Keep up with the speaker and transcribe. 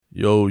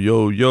Yo,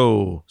 yo,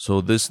 yo.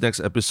 So this next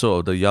episode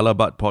of the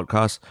Yalabat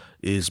podcast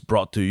is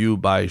brought to you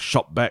by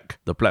Shopback,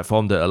 the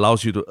platform that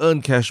allows you to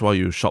earn cash while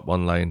you shop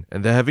online.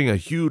 And they're having a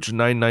huge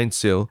 9/9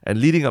 sale. And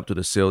leading up to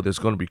the sale, there's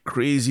going to be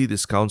crazy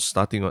discounts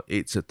starting on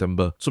 8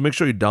 September. So make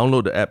sure you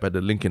download the app at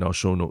the link in our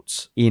show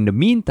notes. In the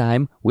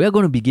meantime, we're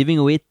going to be giving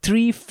away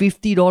 3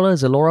 $50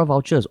 Zalora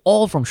vouchers,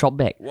 all from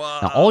Shopback. Wow.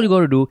 Now, all you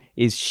got to do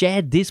is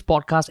share this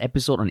podcast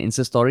episode on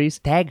Insta Stories,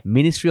 tag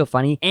Ministry of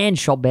Funny and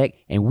Shopback,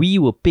 and we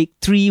will pick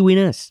 3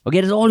 winners.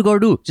 Okay, that's all you got to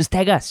do. Just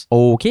tag us.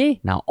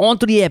 Okay, now on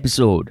to the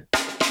episode.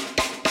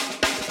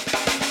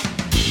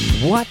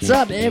 What's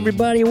up,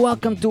 everybody?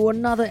 Welcome to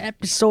another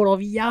episode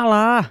of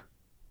Yala.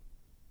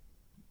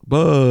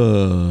 But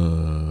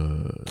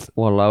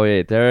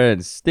Walao,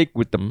 Terrence, stick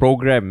with the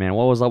program, man.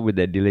 What was up with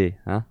that delay?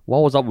 Huh? What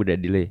was up with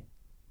that delay?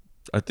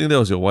 I think that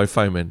was your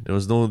Wi-Fi, man. There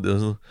was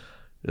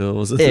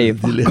a Hey,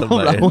 delay on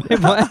my end.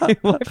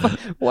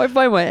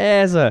 Wi-Fi my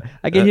ass.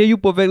 I can hear you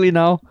perfectly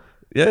now.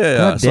 Yeah.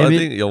 God So I damn it.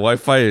 think your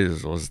Wi-Fi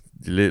was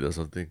delayed or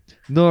something.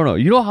 No.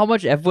 You know how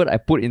much effort I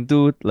put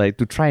into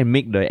to try and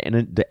make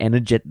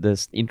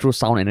the intro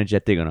sound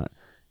energetic or not?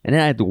 And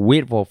then I had to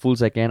wait for a full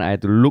second. I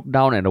had to look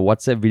down at the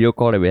WhatsApp video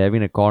call that we're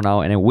having a call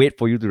now, and then wait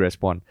for you to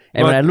respond.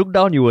 And when I looked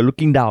down, you were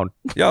looking down.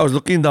 Yeah, I was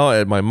looking down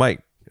at my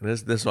mic.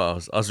 That's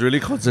what I was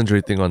really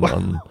concentrating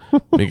on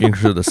making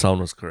sure the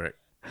sound was correct.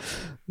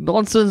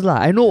 Nonsense lah.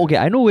 I know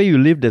where you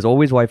live, there's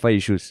always Wi-Fi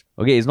issues.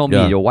 Okay, it's not me.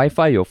 Yeah. Your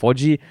Wi-Fi, your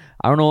 4G,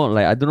 I don't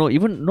know,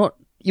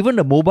 even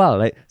the mobile.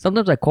 Like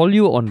sometimes I call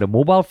you on the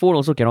mobile phone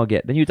also cannot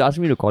get. Then you ask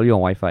me to call you on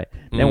Wi-Fi.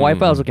 Then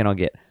Wi-Fi also cannot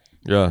get.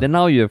 Yeah. Then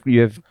now you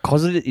have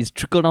caused it's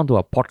trickled down to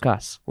a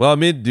podcast. Well, I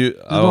mean, It's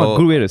not a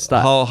good way to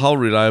start. How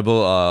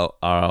reliable are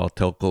our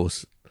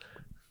telcos?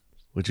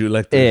 Would you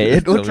like to? Hey,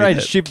 tell don't me try and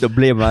that? shift the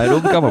blame, lah.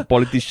 Don't become a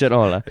politician,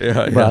 all lah.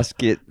 Yeah.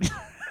 Basket.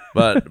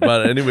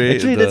 But anyway,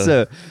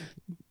 Actually,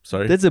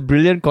 sorry. that's a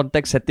brilliant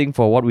context setting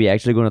for what we're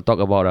actually going to talk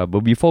about.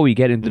 But before we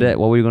get into that,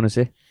 what were you going to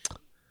say?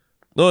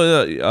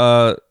 No,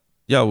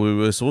 yeah, we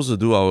were supposed to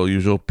do our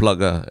usual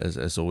plug,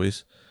 as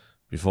always,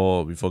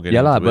 before getting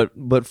Yeah lah, into it.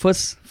 but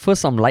first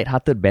some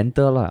light-hearted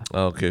banter lah.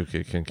 Okay,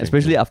 can.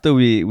 Especially after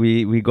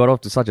we got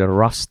off to such a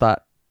rough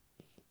start.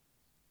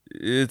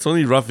 It's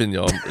only rough in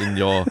your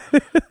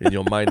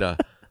mind.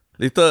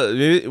 Later,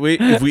 maybe,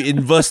 if we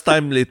inverse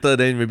time later,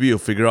 then maybe you'll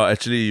figure out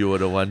actually you were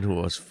the one who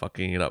was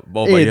fucking it up.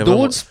 Oh, but Hey,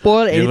 don't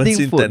spoil you haven't anything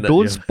seen for Tenet,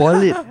 don't yeah.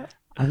 spoil it.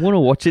 I'm gonna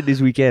watch it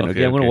this weekend.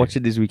 Okay, I'm gonna okay. watch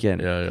it this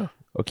weekend. Yeah.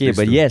 Okay, Please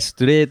but do. yes,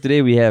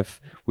 today we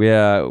have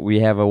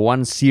a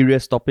one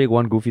serious topic,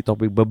 one goofy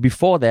topic. But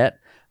before that,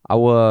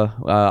 our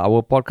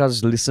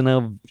podcast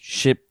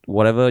listenership,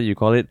 whatever you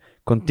call it,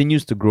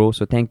 continues to grow.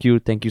 So thank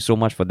you so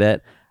much for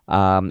that.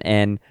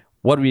 And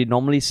what we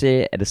normally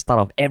say at the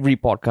start of every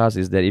podcast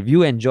is that if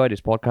you enjoy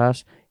this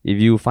podcast, if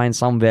you find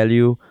some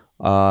value,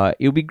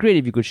 it would be great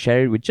if you could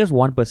share it with just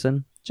one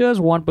person. Just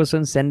one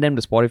person, send them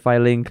the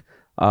Spotify link,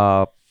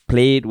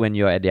 play it when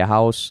you're at their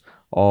house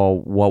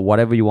or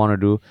whatever you want to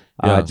do,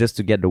 just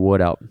to get the word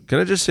out. Can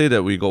I just say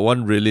that we got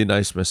one really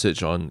nice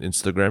message on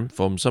Instagram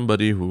from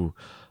somebody who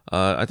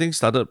I think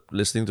started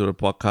listening to the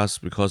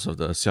podcast because of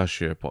the Xia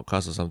Xue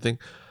podcast or something.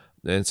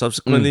 And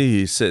subsequently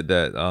he said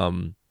that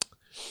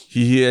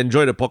he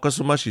enjoyed the podcast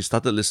so much he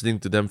started listening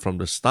to them from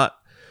the start.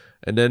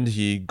 And then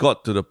he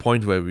got to the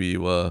point where we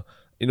were,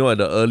 at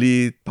the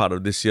early part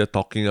of this year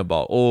talking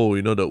about, the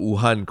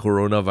Wuhan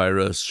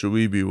coronavirus. Should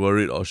we be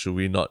worried or should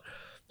we not?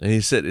 And he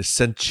said it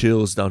sent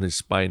chills down his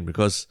spine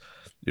because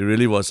it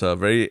really was a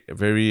very,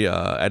 very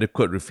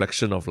adequate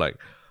reflection of like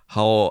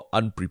how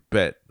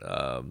unprepared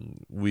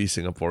we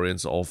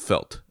Singaporeans all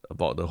felt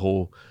about the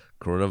whole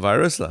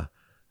coronavirus lah.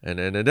 And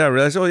then I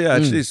realized,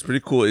 actually it's pretty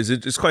cool.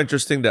 It's quite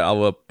interesting that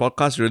our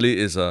podcast really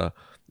is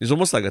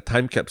almost like a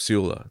time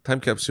capsule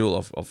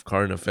of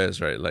current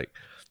affairs, right? Like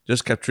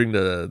just capturing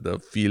the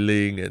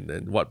feeling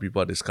and what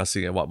people are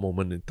discussing at what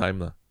moment in time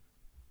lah.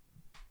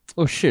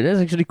 Oh shit, that's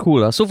actually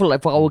cool. So for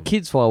our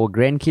kids, for our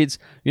grandkids,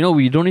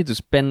 we don't need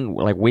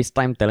to waste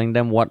time telling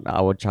them what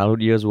our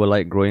childhood years were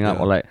like growing up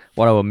or like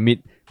what our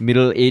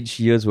middle age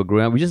years were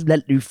growing up.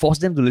 We force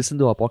them to listen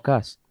to our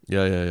podcast.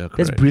 Yeah, correct.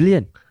 That's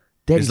brilliant.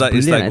 It's like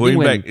going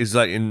back. It's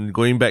like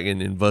going back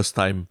in inverse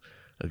time.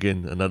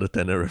 Again, another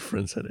Tenet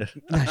reference at that.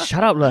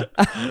 Shut up lah.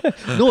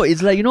 No,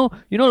 it's like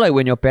like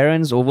when your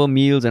parents over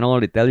meals and all,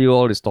 they tell you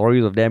all the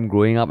stories of them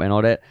growing up and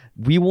all that.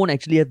 We won't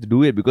actually have to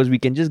do it because we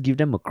can just give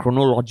them a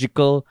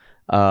chronological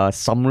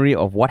summary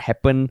of what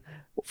happened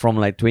from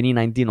like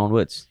 2019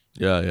 onwards.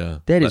 Yeah.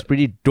 That is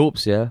pretty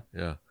dope, yeah.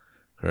 Yeah,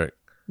 correct.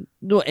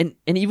 No, and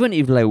even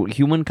if like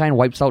humankind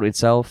wipes out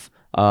itself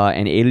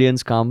and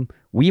aliens come,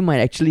 we might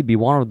actually be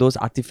one of those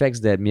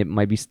artifacts that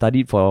might be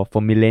studied for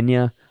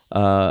millennia,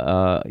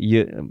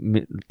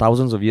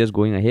 thousands of years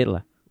going ahead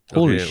lah.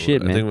 Holy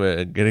shit, man. I think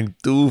we're getting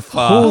too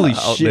far Holy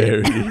out shit. there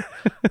already.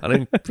 I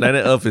think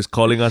planet Earth is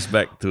calling us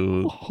back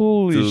to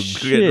Holy get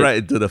shit. right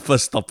into the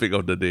first topic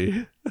of the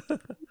day.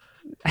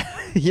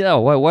 Yeah,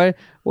 why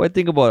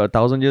think about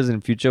 1,000 years in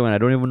the future when I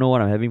don't even know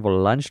what I'm having for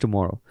lunch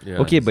tomorrow? Yeah,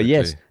 Okay, but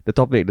yes,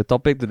 exactly. the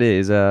topic today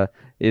is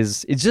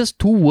it's just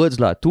two words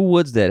lah, two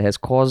words that has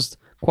caused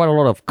quite a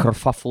lot of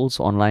kerfuffles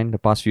online the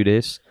past few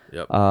days.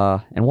 Yep.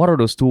 And what are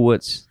those two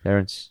words,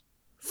 Terence?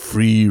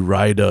 Free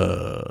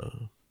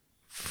rider.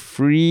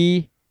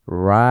 Free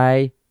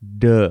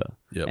rider.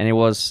 Yep. And it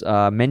was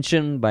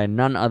mentioned by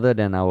none other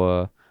than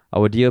our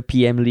dear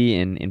PM Lee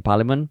in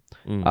Parliament.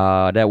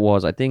 That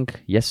was, I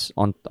think,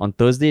 on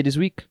Thursday this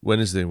week.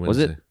 Wednesday. Was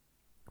it?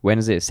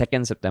 Wednesday,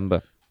 2nd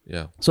September.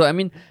 Yeah. So I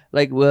mean,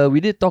 like we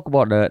did talk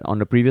about that on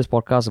the previous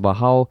podcast about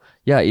how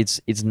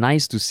it's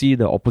nice to see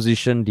the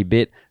opposition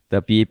debate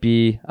the PAP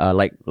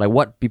like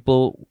what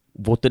people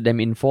voted them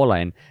in for.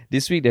 And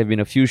this week there have been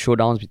a few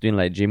showdowns between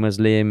like Jamus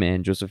Lim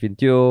and Josephine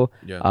Teo.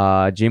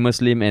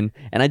 Jamus Lim and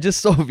I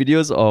just saw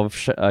videos of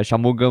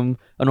Shanmugam.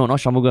 No, not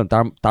Shanmugam.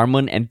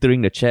 Tharman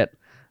entering the chat.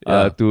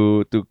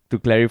 To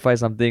clarify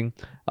something.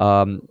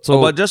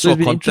 But just for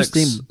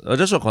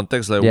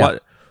context,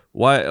 like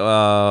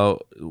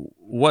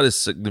what is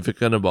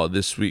significant about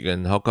this week,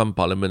 and how come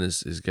Parliament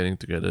is getting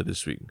together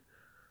this week?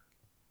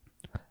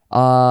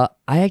 I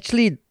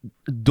actually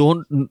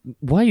don't.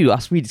 Why you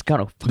ask me this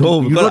kind of?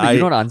 No, you know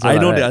the answer. I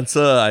know right? the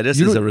answer. It's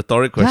a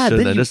rhetoric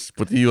question. I just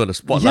putting you on the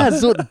spot. Yeah,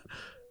 so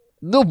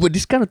no, but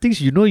this kind of things,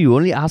 you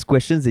only ask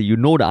questions that you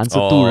know the answer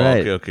to,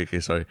 right? Okay,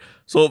 sorry.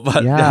 So,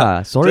 but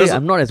sorry,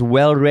 I'm not as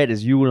well read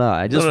as you, lah.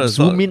 I just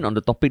zoom in on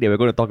the topic that we're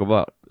going to talk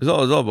about. It's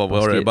not about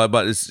well read,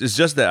 but it's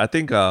just that I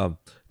think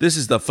this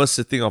is the first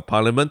sitting of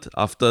Parliament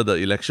after the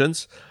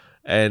elections,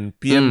 and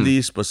PM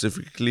Lee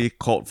specifically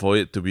called for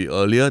it to be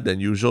earlier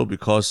than usual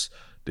because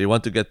they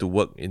want to get to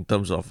work in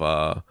terms of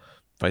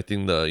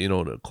fighting the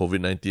the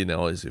COVID-19 and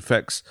all its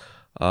effects.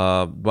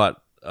 How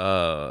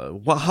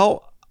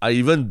I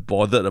even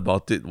bothered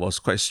about it was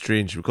quite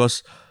strange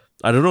because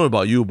I don't know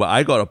about you, but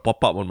I got a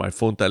pop-up on my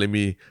phone telling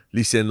me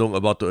Lee Hsien Loong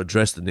about to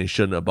address the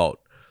nation about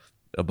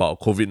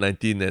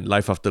COVID-19 and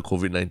life after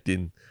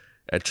COVID-19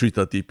 at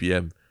 3:30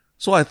 p.m.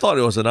 So I thought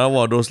it was another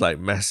one of those like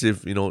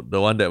massive, the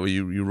one that where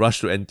you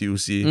rush to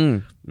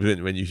NTUC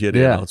when you hear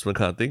the announcement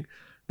kind of thing.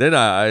 Then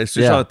I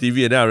switched on the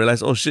TV and then I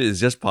realized, oh shit, it's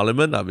just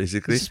Parliament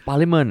basically. It's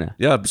Parliament.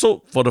 Yeah,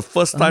 so for the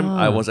first time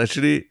I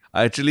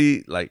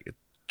actually like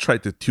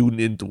tried to tune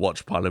in to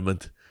watch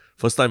Parliament.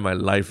 First time in my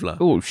life lah.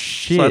 Oh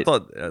shit. So I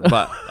thought,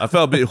 but I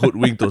felt a bit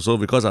hoodwinked also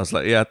because I was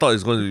like, I thought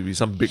it's going to be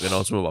some big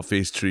announcement about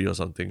phase 3 or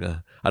something.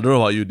 I don't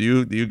know about you.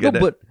 Do you get that?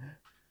 But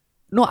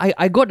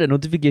I got the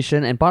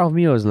notification and part of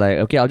me was like,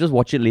 okay, I'll just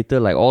watch it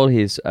later, like all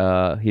his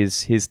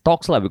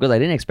talks lah, because I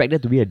didn't expect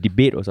that to be a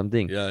debate or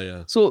something.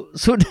 Yeah. So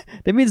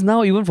that means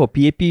now even for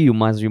PAP you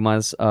must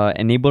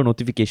enable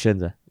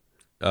notifications.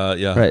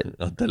 Right.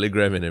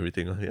 Telegram and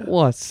everything. Yeah.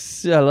 Wow,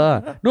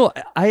 siala. No,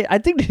 I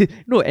think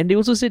and they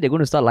also said they're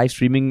going to start live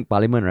streaming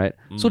Parliament, right?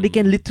 So they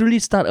can literally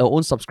start a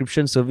own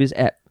subscription service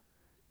app.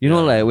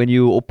 Like when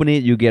you open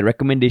it, you get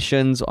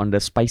recommendations on the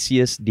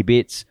spiciest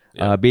debates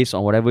based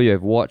on whatever you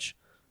have watched.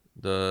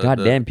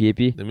 Goddamn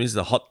PAP. That means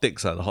the hot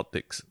takes are the hot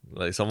takes.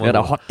 Like someone. Yeah,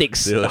 the hot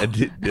takes. They'll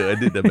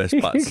edit the best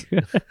parts.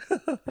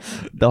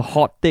 The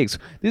hot takes.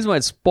 This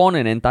might spawn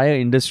an entire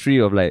industry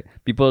of like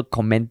people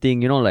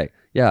commenting. Like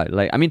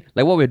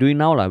what we're doing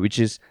now, which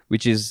is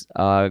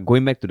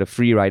going back to the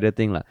free rider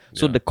thing,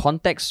 So the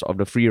context of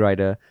the free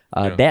rider,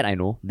 that I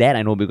know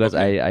because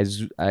I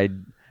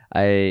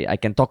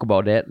can talk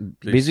about that.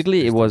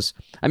 Basically, it was.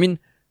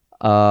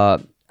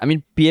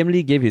 PM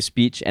Lee gave his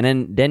speech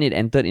and then it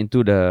entered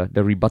into the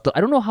rebuttal.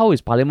 I don't know how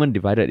is Parliament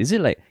divided. Is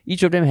it like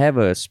each of them have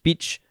a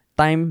speech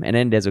time and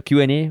then there's a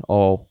Q&A,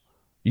 or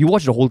you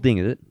watch the whole thing,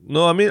 is it?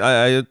 No,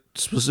 I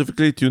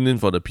specifically tuned in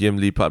for the PM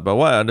Lee part, but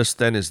what I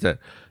understand is that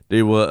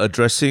they were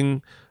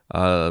addressing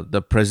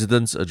the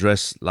president's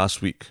address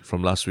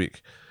from last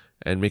week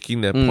and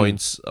making their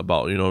points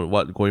about,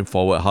 what going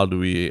forward, how do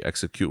we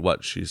execute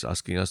what she's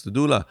asking us to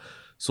do lah.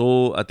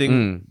 So I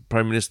think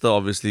Prime Minister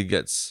obviously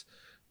gets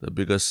the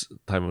biggest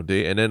time of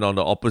day, and then on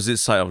the opposite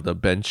side of the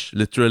bench,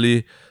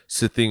 literally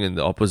sitting in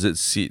the opposite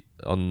seat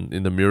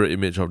in the mirror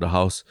image of the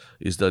house,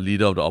 is the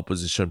leader of the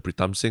opposition,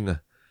 Pritam Singh.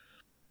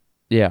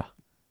 Yeah.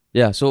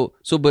 So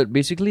but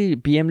basically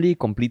PM Lee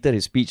completed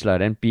his speech lah.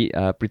 Then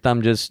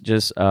Pritam just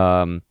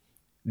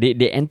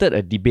they entered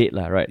a debate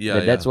lah, right?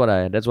 That's what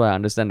I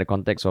understand the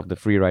context of the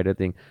free rider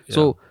thing.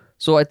 Yeah.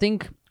 So I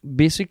think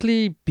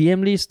basically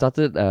PM Lee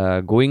started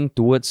going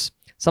towards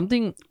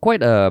something quite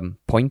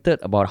pointed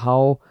about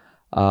how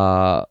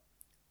about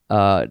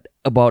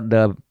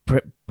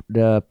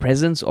the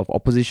presence of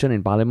opposition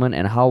in Parliament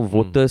and how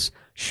voters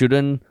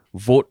shouldn't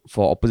vote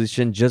for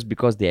opposition just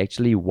because they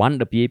actually want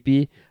the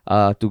PAP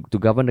to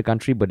govern the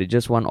country, but they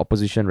just want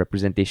opposition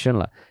representation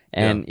lah.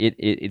 And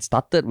it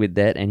started with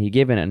that, and he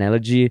gave an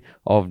analogy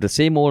of the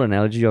same old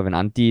analogy of an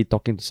auntie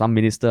talking to some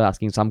minister,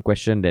 asking some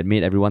question that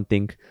made everyone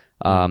think.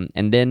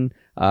 And then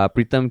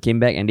Pritam came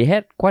back and they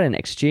had quite an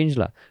exchange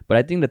lah. But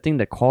I think the thing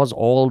that caused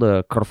all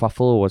the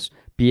kerfuffle was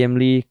PM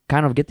Lee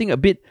kind of getting a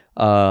bit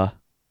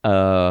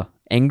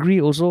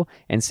angry also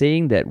and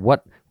saying that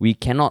what we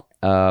cannot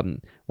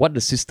what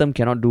the system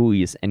cannot do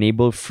is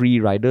enable free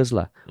riders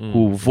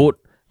who vote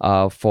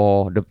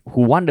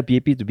who want the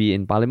PAP to be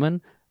in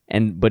parliament,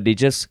 but they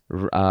just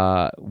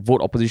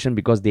vote opposition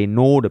because they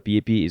know the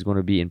PAP is going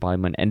to be in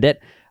parliament.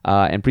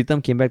 And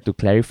Pritam came back to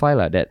clarify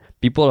that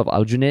people of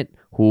Aljunied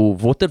who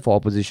voted for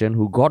opposition,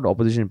 who got the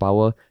opposition in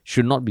power,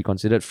 should not be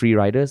considered free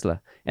riders.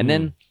 And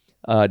then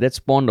that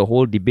spawned a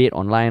whole debate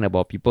online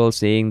about people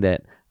saying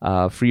that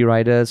free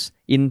riders,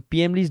 in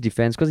PM Lee's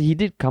defense, because he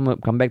did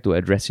come back to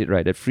address it,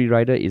 right, that free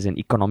rider is an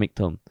economic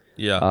term.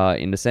 Yeah.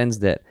 In the sense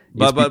that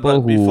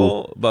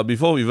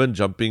before even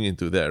jumping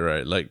into that,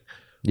 right, like,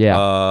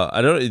 I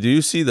don't know, do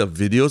you see the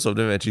videos of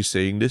them actually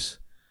saying this?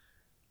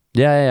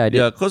 Yeah, I did.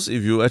 Yeah, because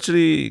if you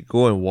actually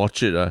go and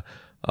watch it,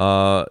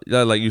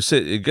 like you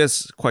said, it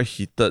gets quite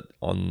heated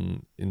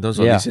in terms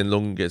of Lee Hsien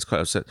Loong gets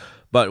quite upset.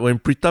 But when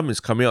Pritam is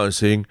coming out and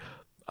saying,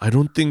 I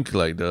don't think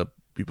like the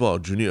people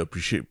of Junior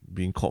appreciate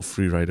being called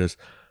free riders,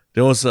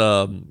 there was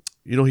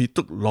he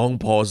took long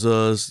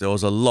pauses. There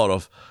was a lot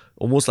of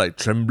almost like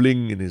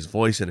trembling in his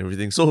voice and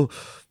everything. So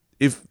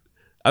it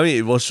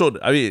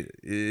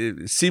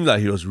seemed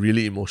like he was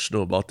really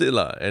emotional about it,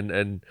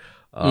 and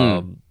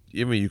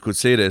you could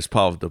say that it's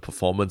part of the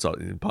performance out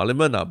in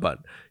Parliament, but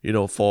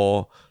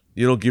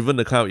given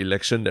the kind of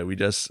election that we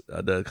just,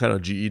 the kind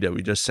of GE that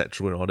we just sat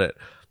through and all that,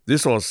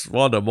 this was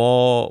one of the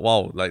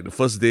more, like the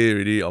first day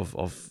really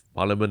of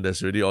Parliament,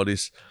 there's really all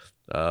these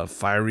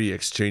fiery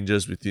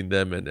exchanges between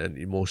them and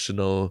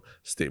emotional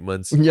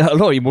statements. Yeah, a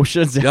lot of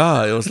emotions.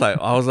 Yeah, it was like,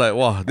 I was like,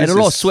 wow. And a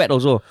lot of sweat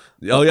also.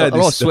 Oh yeah, a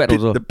lot of sweat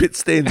also. The pit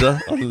stains on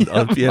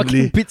PM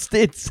Lee. Pit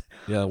stains.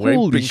 Yeah,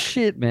 holy pink,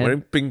 shit, man.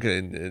 Wearing pink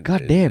in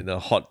a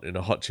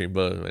hot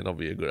chamber might not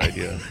be a good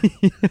idea.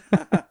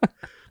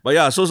 But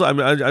yeah, so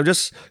I'm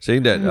just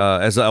saying that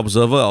as an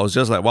observer, I was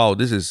just like, wow,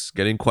 this is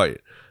getting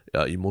quite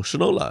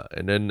emotional lah.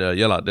 And then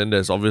then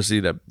there's obviously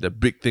the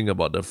big thing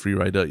about the free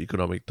rider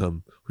economic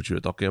term which you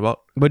were talking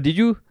about. But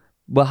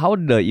how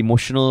did the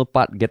emotional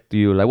part get to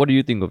you? Like, what do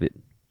you think of it?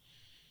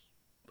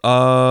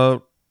 I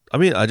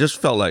just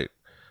felt like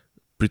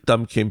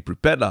Pritam came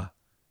prepared lah.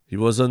 He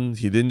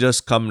didn't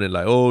just come and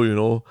like,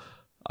 I'm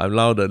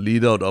now the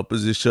leader of the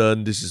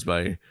opposition.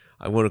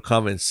 I'm going to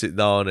come and sit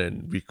down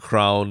and be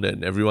crowned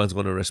and everyone's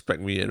going to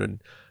respect me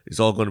and it's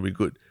all going to be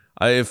good.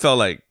 It felt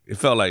like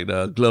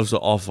the gloves were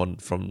off from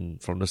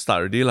the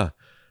start already lah.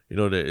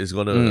 They're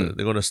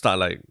gonna start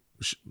like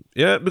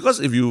because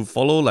if you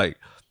follow, like,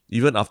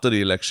 even after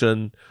the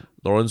election,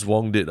 Lawrence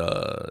Wong did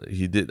sort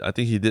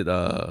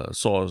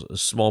of a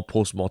small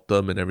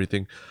post-mortem and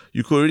everything.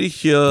 You could already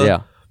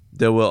hear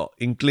there were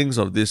inklings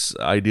of this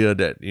idea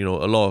that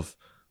a lot of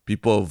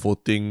people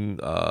voting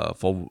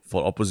for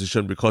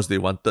opposition because they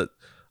wanted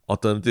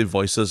alternative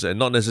voices and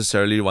not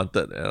necessarily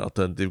wanted an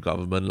alternative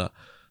government lah.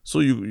 So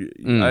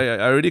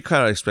I already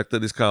kind of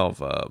expected this kind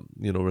of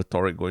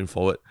rhetoric going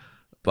forward,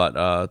 but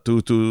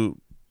to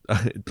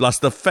plus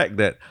the fact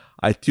that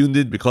I tuned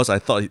in because I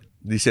thought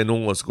Lee Hsien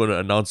Loong was going to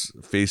announce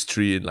phase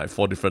 3 in like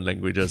 4 different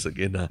languages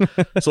again.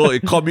 So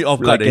it caught me off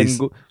guard. It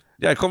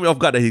caught me off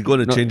guard that he's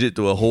going to change it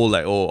to a whole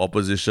like,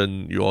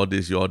 opposition, you all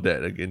this, you all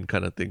that again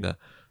kind of thing.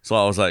 So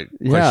I was like,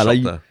 quite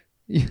shocked.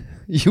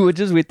 You were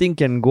just waiting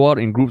can go out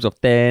in groups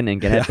of 10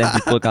 and can have 10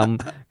 people come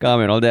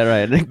and all that,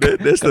 right?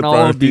 That's the now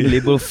priority. Being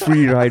labeled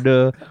free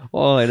rider,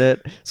 all like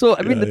that. So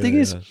the thing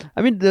is,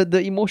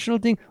 the emotional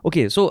thing.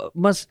 Okay, so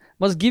must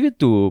give it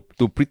to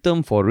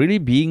Pritam for really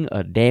being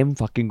a damn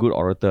fucking good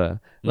orator.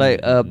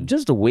 Like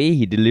just the way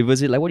he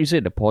delivers it, like what you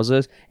said, the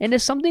pauses, and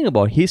there's something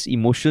about his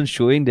emotions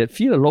showing that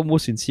feel a lot more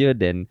sincere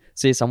than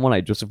say someone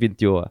like Josephine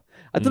Teo.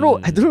 I don't know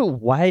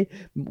why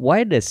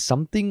there's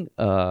something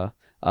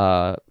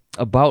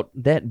about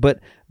that,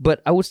 but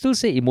I would still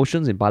say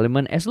emotions in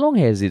Parliament, as long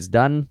as it's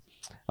done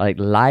like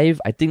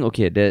live, I think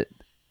that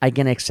I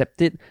can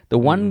accept it. The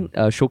one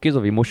showcase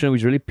of emotion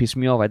which really pissed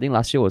me off, I think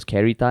last year, was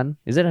Carrie Tan.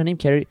 Is that her name?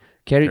 Carrie?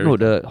 No,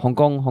 the Hong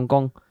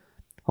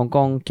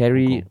Kong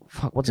Carrie.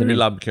 Fuck, what's her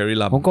name? Carrie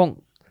Lam. Hong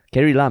Kong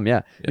Carrie Lam.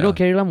 Yeah.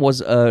 Carrie Lam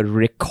was a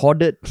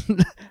recorded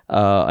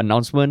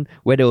announcement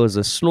where there was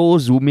a slow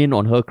zoom in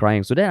on her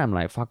crying. So then I'm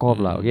like, fuck off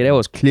lah. Okay, that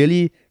was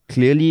clearly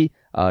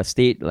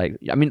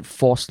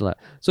forced lah.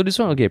 So this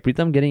one,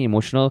 Pritam getting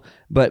emotional,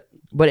 but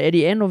at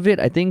the end of it,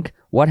 I think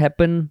what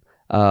happened,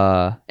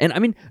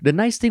 the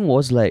nice thing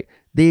was like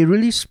they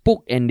really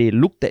spoke and they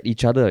looked at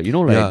each other.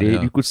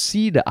 You could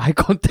see the eye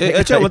contact.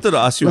 Actually, I wanted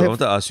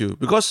to ask you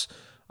because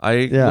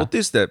I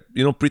noticed that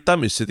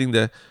Pritam is sitting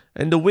there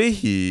and the way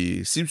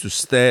he seems to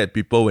stare at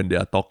people when they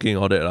are talking,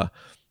 all that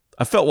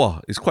I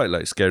felt it's quite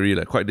like scary,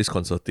 like quite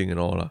disconcerting and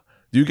all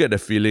Do you get the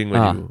feeling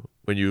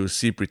when you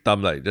see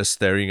Pritam like just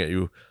staring at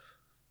you?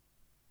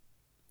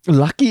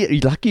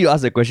 Lucky you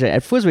asked the question.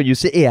 At first when you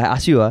say, hey, I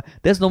ask you,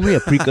 that's normally a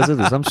precursor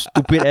to some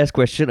stupid ass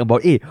question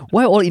about, hey,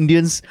 why all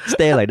Indians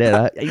stare like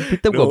that?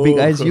 Pritam got big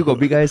eyes, you got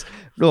big eyes.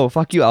 No,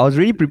 fuck you. I was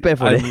really prepared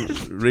for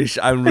that.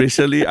 I'm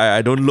racially,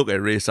 I don't look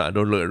at race. I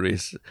don't look at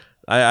race.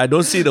 I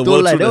don't see the Don't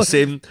world lie, through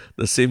that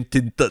the same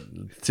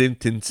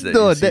tints that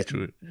No, you see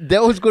through it.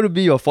 that was going to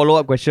be your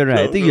follow-up question, right?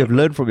 I think you have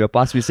learned from your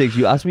past mistakes.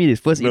 You asked me this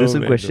first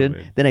innocent question,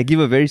 man. then I give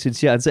a very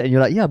sincere answer, and you're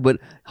like, yeah, but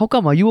how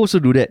come you also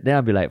do that? Then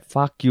I'll be like,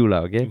 fuck you, lah,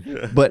 okay?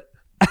 But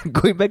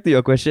going back to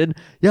your question,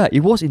 yeah,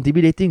 it was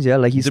intimidating, yeah.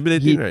 Like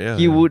Intimidating, right?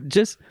 Yeah, would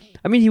just,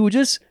 he would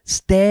just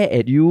stare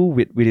at you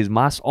with his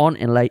mask on,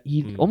 and like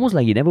he almost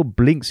like he never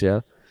blinks,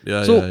 yeah.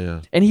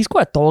 Yeah. And he's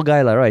quite a tall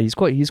guy, lah, right? He's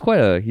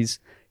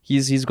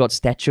got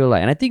stature,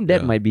 like, and I think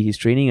that might be his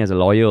training as a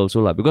lawyer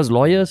also, like, because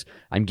lawyers,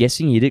 I'm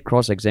guessing he did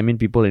cross-examine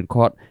people in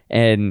court,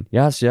 and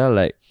yes, yeah,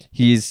 like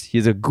he's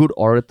a good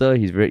orator.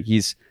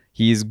 He's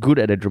good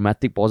at the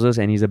dramatic pauses,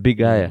 and he's a big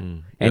guy,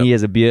 and he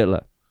has a beard,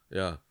 like.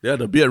 Yeah,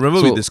 the beard.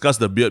 Remember we discussed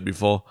the beard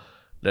before.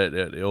 That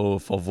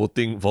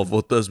for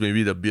voters,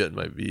 maybe the beard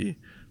might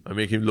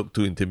make him look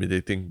too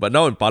intimidating. But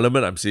now in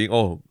Parliament, I'm saying,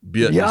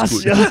 beard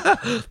is good. Yeah.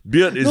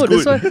 Beard is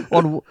good. That's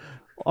why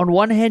on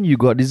one hand, you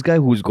got this guy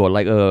who's got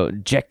like a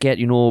jacket,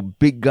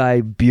 big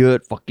guy,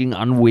 beard, fucking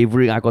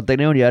unwavering eye contact.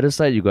 And on the other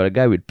side, you got a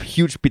guy with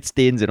huge pit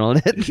stains and all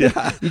that.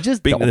 Yeah. You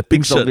just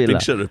pink shirt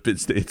with pit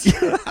stains.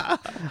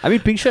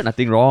 Pink shirt,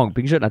 nothing wrong.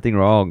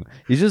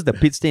 It's just the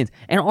pit stains.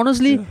 And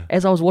honestly,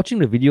 as I was watching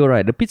the video,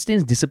 right, the pit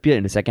stains disappeared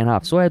in the second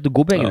half. So I had to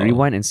go back and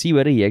rewind and see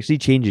whether he actually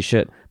changed his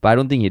shirt. But I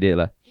don't think he did,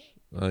 lah.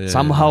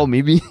 Somehow,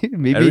 maybe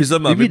Maybe that's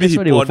he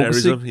why they were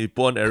focusing. He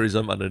put on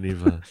Arism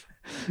underneath.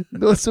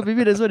 No, so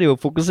maybe that's why they were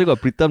focusing on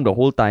Pritam the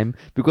whole time,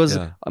 because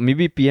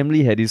maybe PM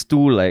Lee had his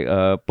two like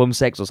perm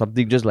sacks or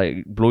something, just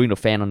like blowing the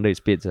fan under his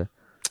pits.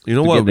 You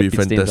know what would be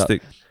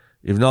fantastic?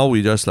 If now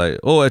we just like,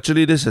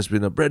 actually this has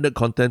been a branded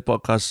content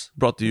podcast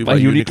brought to you by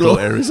Uniqlo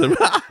Arism.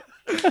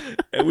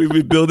 And we've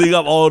been building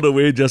up all the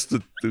way just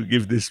to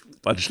give this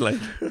punchline.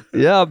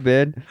 Yeah,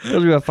 man.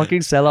 Because we are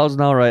fucking sellouts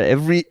now, right?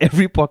 Every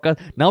podcast.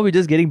 Now we're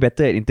just getting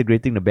better at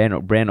integrating the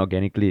brand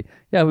organically.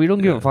 Yeah, we don't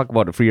give a fuck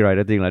about the free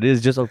rider thing. Like, this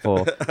is just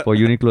for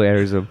Uniqlo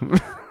Arism.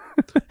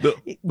 The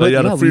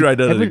free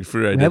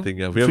rider thing.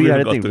 Yeah, we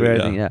haven't got to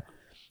it.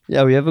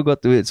 Yeah, we haven't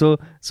got to it.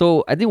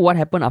 So I think what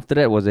happened after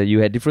that was that you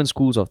had different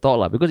schools of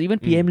thought, because even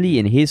PM Lee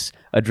in his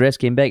address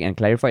came back and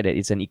clarified that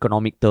it's an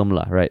economic term,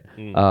 right?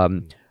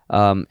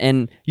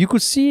 And you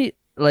could see,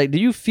 like, do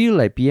you feel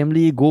like PM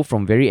Lee go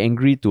from very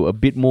angry to a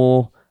bit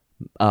more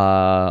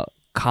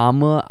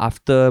calmer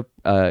after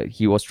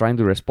he was trying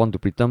to respond to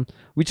Pritam,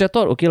 which I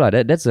thought, okay lah,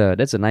 that's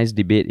a nice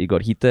debate. It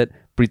got heated.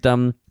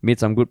 Pritam made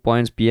some good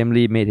points. PM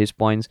Lee made his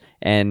points,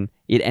 and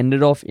it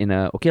ended off in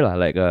a okay lah,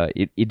 like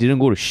it didn't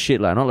go to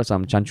shit lah. Not like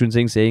some Chan Chun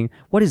Sing saying,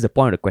 "What is the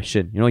point of the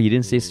question?" He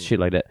didn't say shit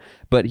like that.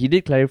 But he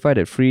did clarify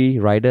that free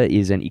rider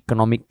is an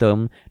economic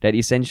term that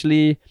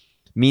essentially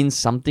means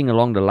something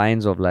along the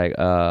lines of like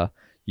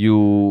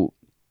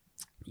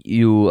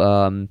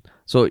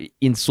so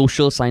in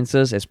social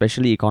sciences,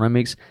 especially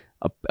economics,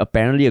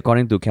 apparently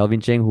according to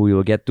Kelvin Cheng, who we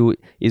will get to,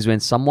 is when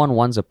someone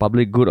wants a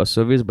public good or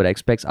service but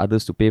expects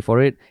others to pay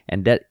for it,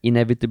 and that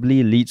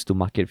inevitably leads to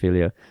market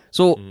failure.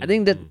 So I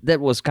think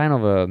that was kind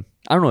of a,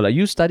 I don't know, like,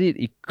 you studied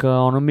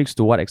economics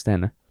to what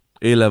extent?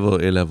 A level,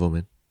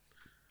 man.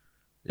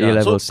 A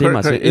level, same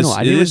as I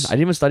didn't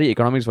even study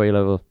economics for A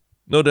level.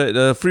 No,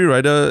 the free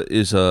rider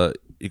is a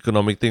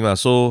economic thing lah.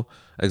 So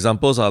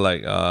examples are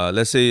like,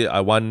 let's say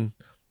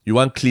you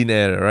want clean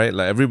air, right?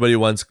 Like, everybody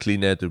wants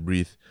clean air to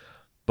breathe,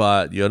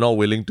 but you're not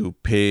willing to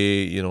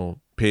pay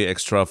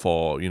extra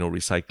for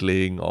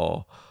recycling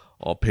or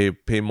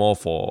pay more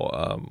for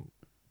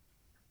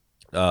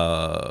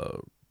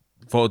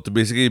to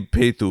basically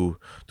pay to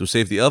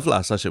save the earth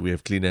lah, such that we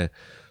have clean air.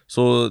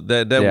 So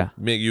that would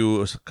make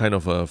you kind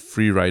of a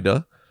free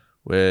rider,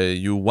 where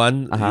you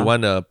want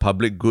a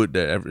public good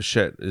that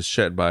is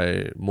shared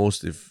by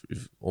most, if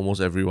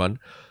almost everyone,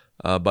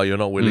 but you're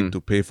not willing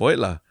to pay for it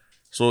lah.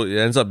 So it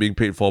ends up being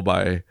paid for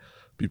by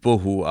people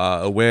who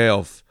are aware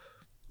of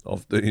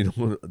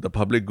the the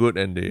public good,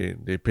 and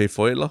they pay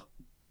for it lah.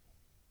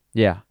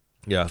 Yeah.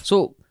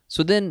 So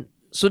then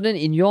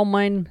in your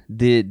mind,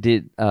 did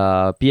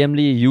PM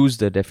Lee use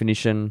the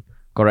definition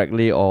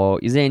correctly, or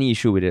is there any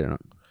issue with it or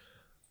not?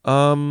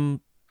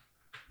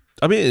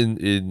 I mean,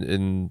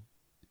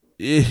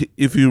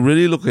 if you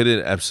really look at it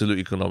in absolute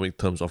economic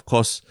terms, of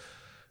course,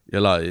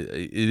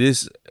 it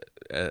is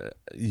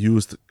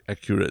used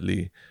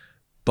accurately.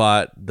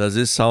 But does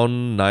it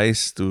sound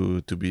nice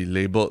to be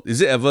labeled? Is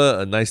it ever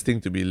a nice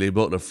thing to be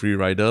labeled a free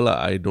rider?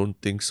 I don't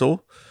think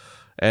so.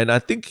 And I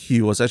think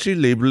he was actually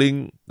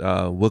labeling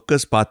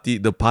Workers' Party,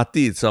 the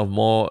party itself,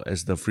 more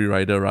as the free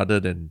rider rather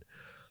than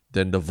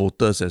the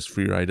voters as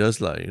free riders,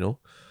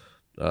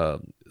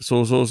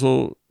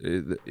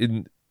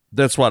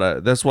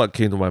 that's what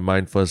came to my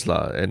mind first,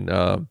 and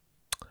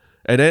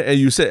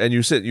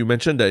you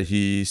mentioned that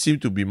he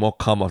seemed to be more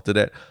calm after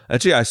that.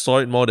 Actually, I saw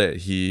it more that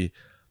he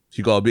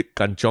got a bit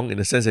kanchong, in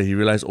the sense that he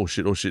realized, oh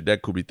shit,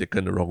 that could be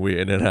taken the wrong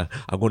way, and then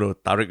I'm going to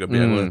tarik a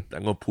bit. I'm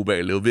going to pull back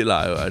a little bit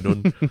I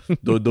don't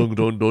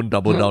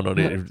double down on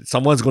it. If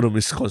someone's going to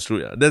misconstrue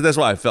it. That's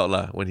what I felt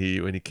when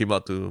he came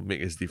out to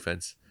make his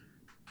defense.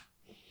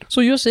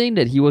 So you're saying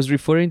that he was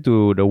referring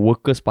to the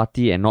Workers'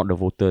 Party and not the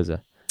voters?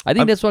 I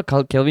think that's what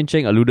Kelvin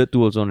Cheng alluded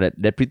to also,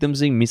 that Pritam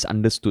Singh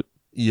misunderstood.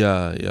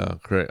 Yeah,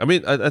 correct. I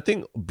mean, I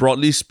think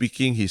broadly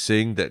speaking, he's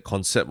saying that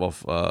concept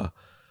of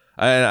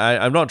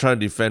I'm not trying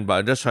to defend, but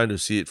I'm just trying to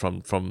see it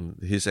from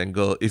his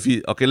angle.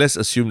 Let's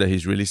assume that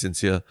he's really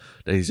sincere,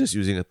 that he's just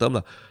using a term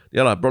lah.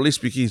 Yeah lah. Broadly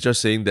speaking, he's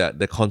just saying that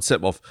the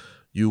concept of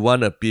you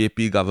want a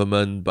PAP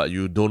government, but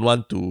you don't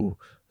want to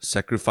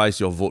sacrifice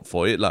your vote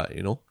for it lah.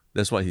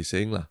 That's what he's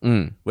saying lah.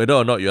 Whether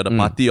or not you're the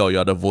party or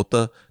you're the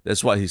voter,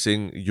 that's what he's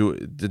saying.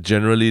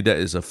 Generally that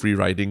is a free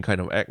riding kind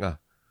of act lah.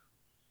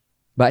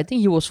 But I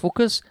think he was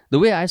focused, the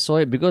way I saw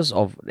it, because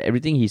of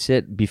everything he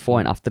said before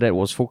and after that,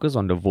 was focused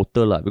on the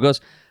voter lah.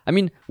 Because, I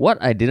mean, what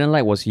I didn't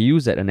like was he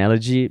used that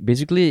analogy.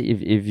 Basically,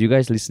 if you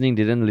guys listening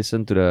didn't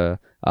listen to the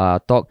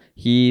talk,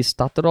 he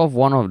started off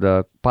one of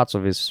the parts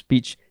of his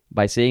speech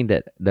by saying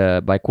that,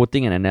 by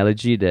quoting an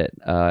analogy that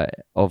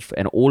of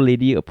an old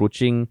lady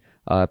approaching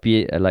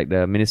like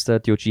the minister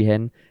Teo Chee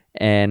Hean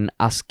and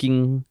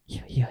asking,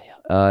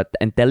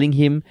 and telling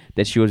him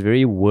that she was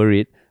very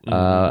worried,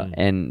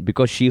 and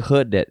because she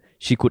heard that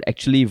she could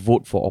actually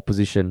vote for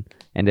opposition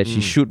and that she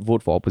should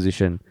vote for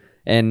opposition.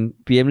 And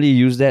PM Lee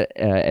used that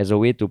as a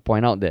way to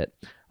point out that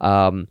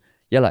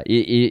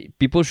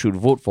people should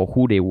vote for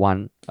who they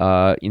want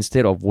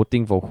instead of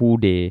voting for who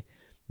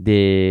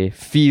they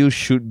feel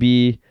should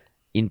be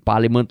in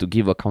parliament to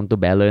give a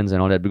counterbalance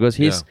and all that. Because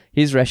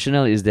his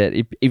rationale is that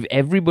if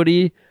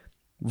everybody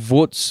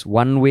votes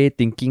one way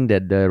thinking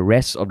that the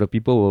rest of the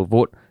people will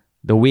vote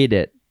the way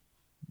that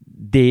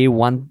they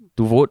want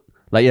to vote,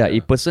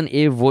 if person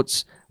A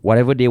votes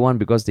whatever they want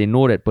because they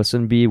know that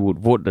person B would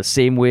vote the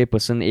same way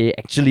person A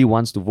actually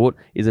wants to vote,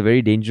 is a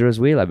very dangerous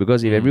way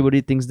because if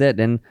everybody thinks that,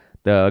 then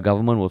the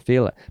government will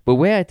fail. But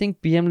where I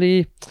think PM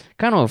Lee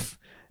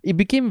it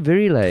became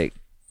very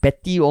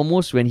petty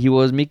almost when he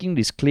was making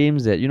these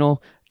claims that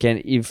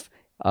if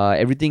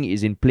everything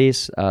is in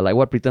place, like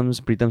what Pritam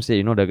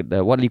said,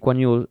 the what Lee Kuan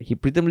Yew,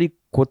 Pritam Lee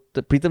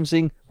quoted Pritam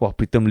Singh. Wow,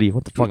 Pritam Lee,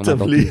 what the fuck am I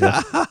talking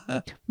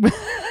about?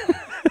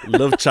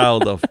 Love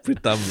child of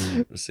Pritam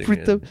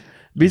Singh.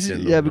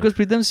 Because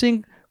Pritam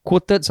Singh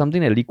quoted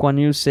something that Lee Kuan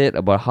Yew said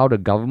about how the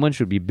government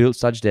should be built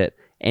such that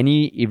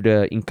if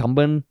the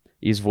incumbent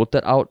is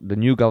voted out, the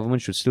new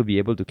government should still be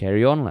able to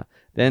carry on.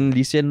 Then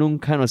Lee Hsien Loong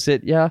kind of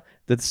said,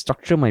 the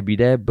structure might be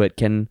there, but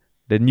can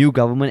the new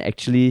government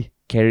actually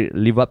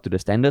live up to the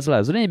standards?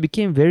 So then it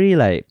became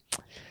very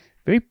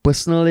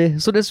personal.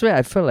 So that's where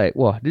I felt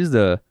wow, this is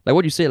like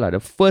what you said, the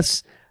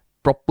first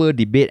proper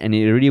debate, and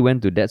it really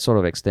went to that sort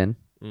of extent.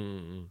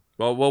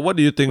 Well, what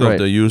do you think of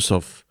the use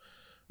of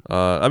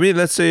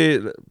let's say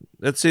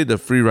the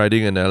free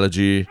riding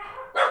analogy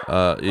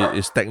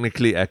is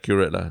technically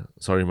accurate.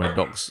 Sorry, my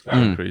dog's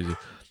going crazy.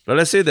 But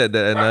let's say that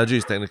the analogy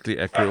is technically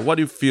accurate. What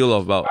do you feel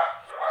about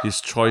his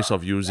choice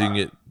of using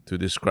it to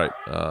describe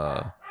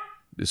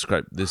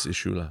this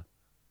issue?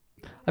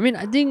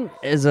 I think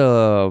as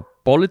a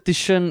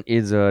politician,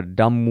 it's a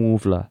dumb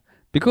move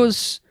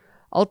because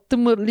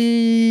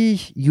ultimately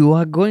you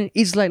are going.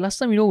 It's like last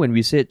time, when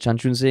we said Chan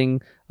Chun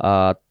Sing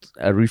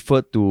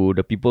referred to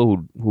the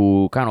people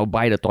who kind of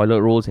buy the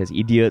toilet rolls as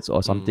idiots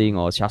or something,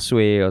 or xia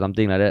sui or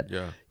something like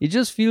that. It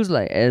just feels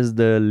like as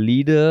the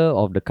leader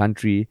of the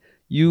country,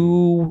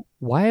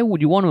 why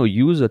would you want to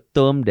use a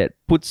term that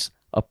puts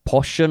a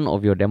portion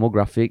of your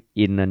demographic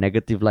in a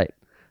negative light?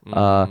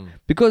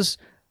 Because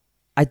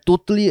I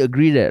totally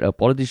agree that a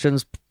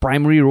politician's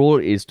primary role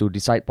is to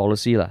decide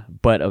policy,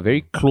 but a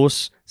very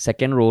close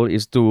second role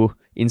is to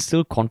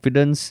instill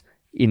confidence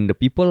in the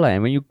people.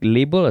 And when you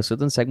label a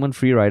certain segment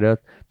free rider,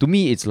 to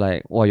me it's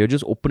like, you're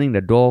just opening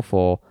the door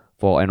for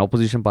an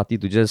opposition party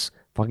to just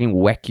fucking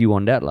whack you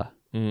on that.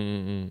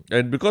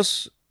 And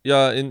because,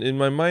 in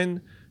my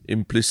mind,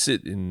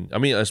 implicit in,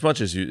 as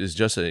much as it's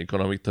just an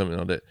economic term and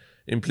all that,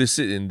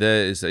 implicit in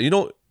there is that,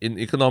 in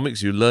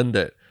economics you learn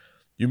that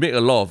you make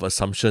a lot of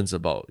assumptions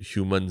about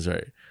humans,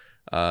 right?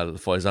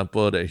 For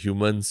example, that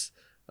humans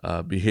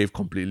behave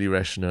completely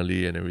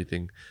rationally and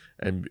everything.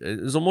 And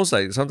it's almost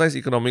like sometimes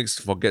economics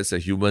forgets that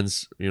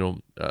humans,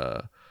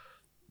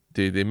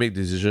 they make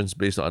decisions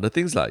based on other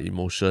things like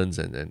emotions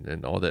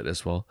and all that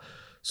as well.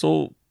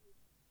 So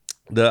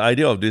the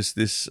idea of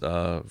this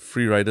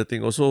free rider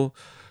thing also,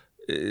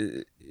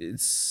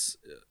 it's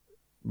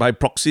by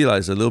proxy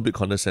it's a little bit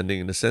condescending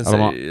in the sense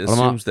that it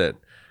assumes that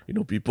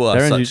people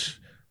are such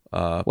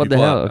what the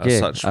hell? Okay.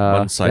 Such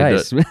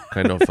one-sided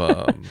kind of.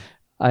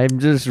 I'm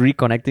just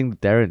reconnecting to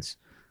Terrence.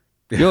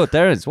 Yo,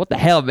 Terrence, what the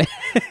hell, man?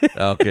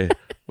 Okay,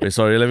 wait,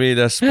 sorry. Let me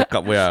just pick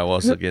up where I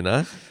was again.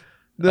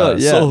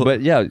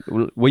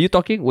 Were you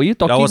talking? Were you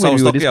talking?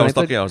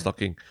 I was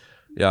talking.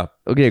 Yeah.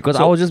 Okay, because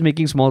I was just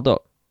making small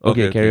talk.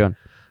 Okay, carry on.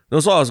 No,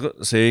 so I was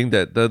saying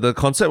that the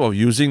concept of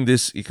using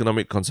this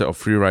economic concept of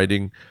free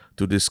riding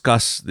to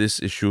discuss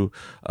this issue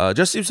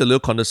just seems a little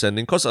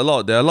condescending, because there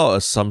are a lot of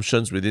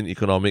assumptions within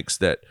economics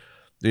that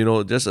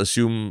just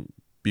assume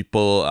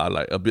people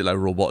are a bit like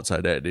robots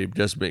like that. They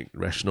just make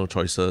rational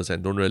choices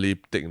and don't really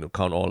take into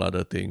account all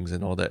other things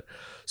and all that.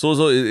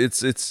 So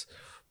it's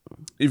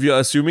if you're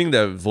assuming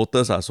that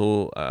voters are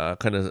so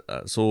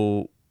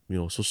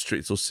so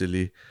straight, so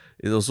silly,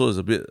 it also is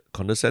a bit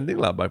condescending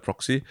by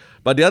proxy.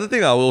 But the other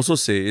thing I will also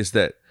say is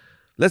that,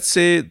 let's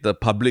say the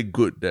public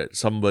good that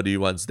somebody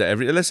wants,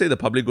 let's say the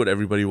public good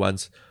everybody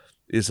wants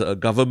is a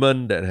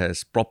government that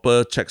has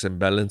proper checks and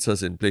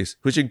balances in place,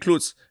 which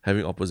includes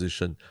having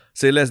opposition.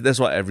 That's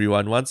what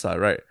everyone wants,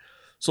 right?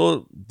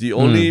 So the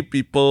only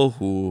people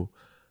who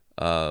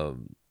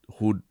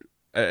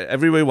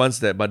everybody wants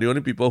that, but the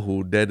only people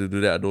who dare to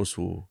do that are those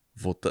who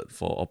voted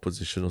for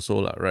opposition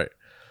also, right?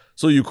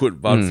 So you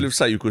could, on the flip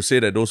side, you could say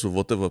that those who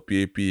voted for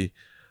PAP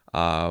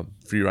are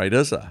free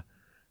riders. So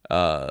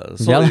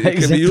it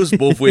can be used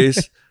both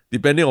ways,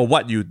 depending on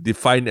what you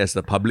define as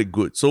the public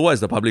good. So what is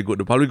the public good?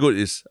 The public good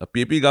is a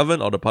PAP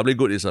government, or the public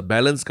good is a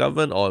balanced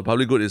government, or the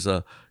public good is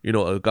a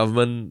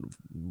government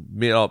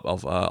made up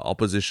of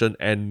opposition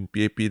and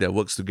PAP that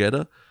works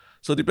together.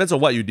 So it depends on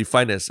what you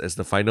define as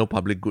the final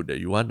public good that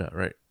you want,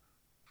 right?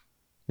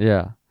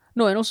 Yeah.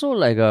 No, and also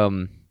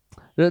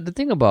the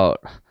thing about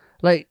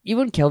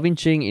even Kelvin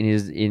Cheng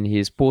in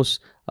his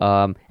post,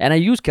 and I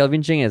use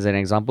Kelvin Cheng as an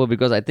example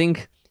because I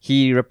think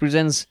he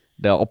represents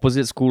the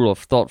opposite school of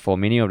thought for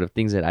many of the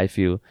things that I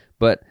feel.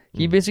 But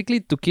he basically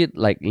took it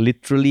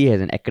literally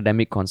as an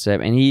academic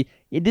concept, and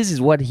this is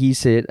what he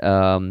said,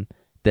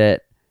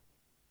 that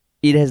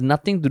it has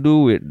nothing to do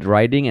with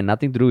riding and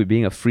nothing to do with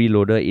being a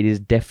freeloader. It is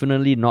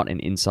definitely not an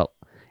insult.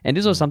 And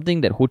this was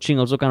something that Ho Ching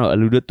also kind of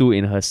alluded to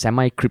in her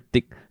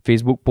semi-cryptic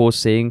Facebook post,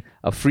 saying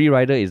a free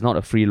rider is not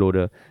a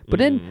freeloader. But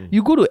then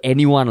you go to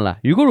anyone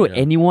you go to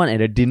anyone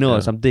at a dinner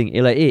or something,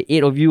 hey,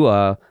 8 of you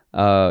are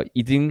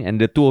eating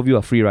and the 2 of you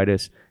are free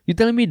riders. You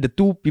telling me the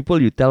 2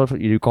 people you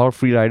call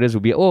free riders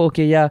will be, oh,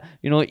 okay, yeah,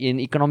 in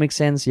economic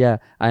sense, yeah,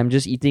 I'm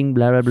just eating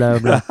blah blah blah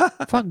blah.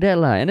 Fuck that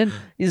And then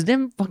it's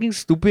damn fucking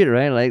stupid,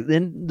 right?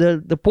 Then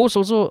the post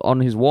also on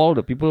his wall,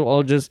 the people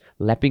all just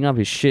lapping up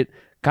his shit,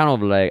 kind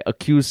of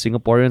accuse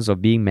Singaporeans of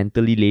being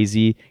mentally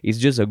lazy. It's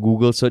just a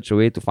Google search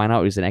away to find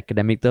out it's an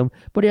academic term.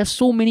 But there are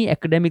so many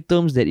academic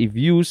terms that if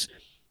used,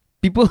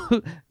 people,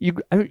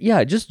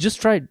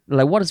 just try.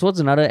 What's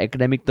another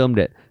academic term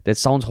that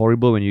sounds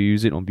horrible when you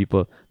use it on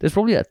people? There's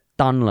probably a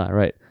ton,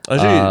 right?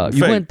 Actually,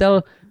 you go and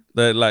tell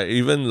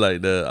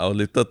that our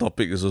later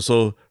topic is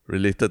also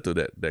related to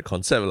that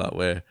concept,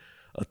 where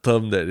a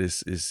term that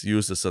is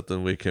used a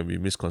certain way can be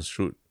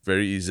misconstrued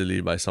very easily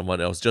by someone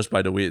else just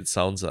by the way it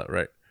sounds,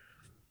 right?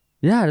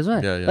 Yeah, that's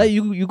right. Yeah.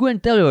 You go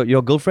and tell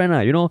your girlfriend,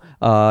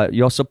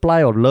 your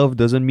supply of love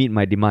doesn't meet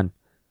my demand.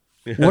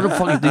 What the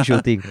fuck do you think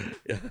she'll think?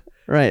 Yeah.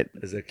 Right.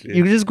 Exactly.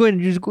 You just go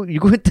and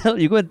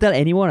tell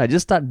anyone. I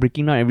just start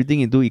breaking down everything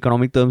into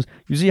economic terms.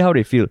 You see how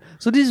they feel.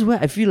 So this is where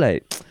I feel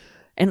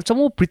and some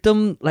more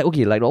Pritam,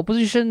 the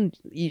opposition,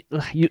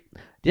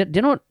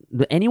 they're not,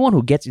 anyone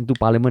who gets into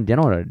parliament, they're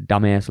not a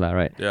dumbass,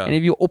 right? Yeah. And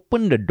if you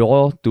open the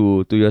door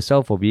to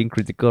yourself for being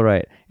critical,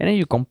 right, and then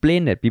you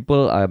complain that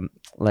people are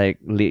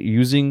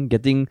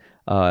getting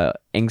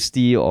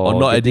angsty or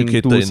not getting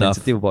educated too enough.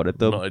 sensitive about the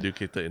term. Not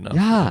educated enough.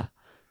 Yeah.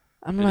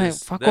 I'm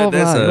fuck off,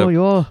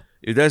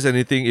 If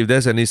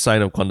there's any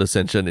sign of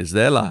condescension, it's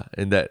there,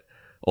 in that,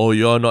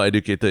 you're not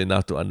educated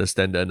enough to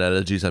understand the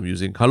analogies I'm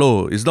using.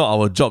 Hello, it's not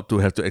our job to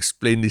have to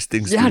explain these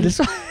things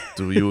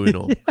to you,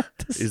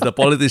 It's the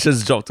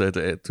politician's job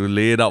to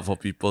lay it out for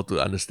people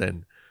to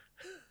understand.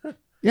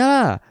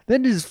 Yeah,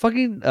 then this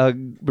fucking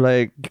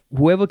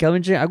whoever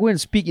Kelvin Cheng, I go and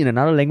speak in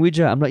another language.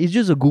 I'm like, it's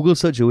just a Google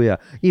search away.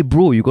 Hey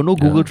bro, you got no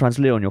Google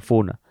Translate on your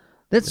phone.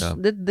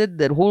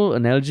 That whole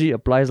analogy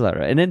applies, right?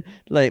 And then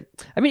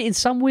in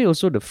some way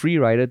also the free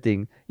rider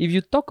thing. If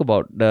you talk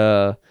about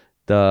the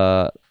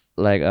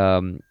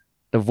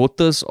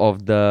voters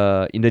in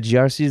the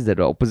GRCs that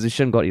the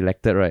opposition got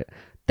elected, right?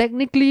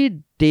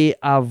 Technically, they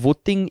are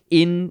voting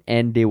in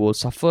and they will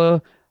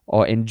suffer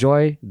or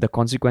enjoy the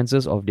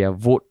consequences of their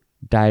vote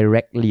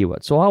directly.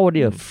 So how are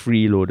they a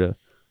freeloader?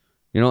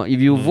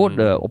 If you vote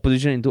the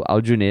opposition into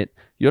Aljunied,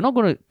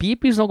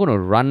 PAP is not gonna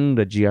run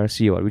the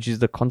GRC, which is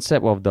the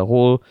concept of the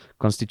whole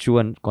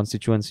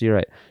constituency,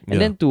 right?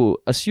 And then to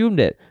assume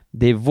that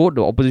they vote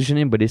the opposition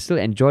in, but they still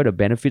enjoy the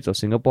benefits of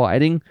Singapore, I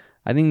think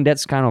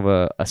that's kind of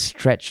a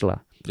stretch, Yeah.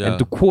 And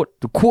to quote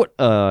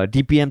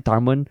DPM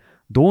Tharman,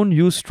 don't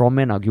use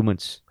strawman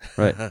arguments,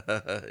 right?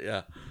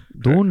 Yeah.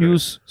 Don't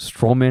use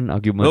strawman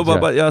arguments. No,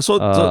 but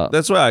so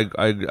that's why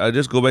I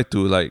just go back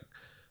to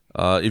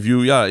if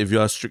you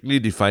are strictly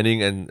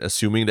defining and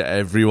assuming that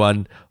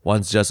everyone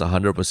wants just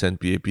 100%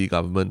 PAP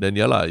government, then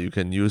you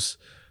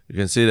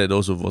can say that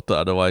those who voted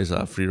otherwise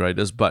are free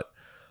riders. But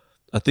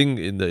I think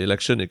in the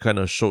election it kind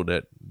of showed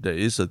that there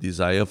is a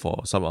desire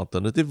for some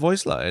alternative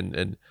voice,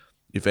 and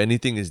if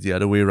anything, it's the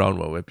other way around,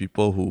 where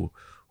people who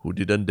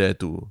didn't dare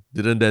to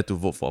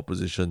vote for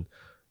opposition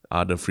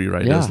are the free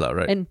riders,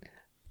 right?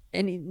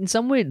 And in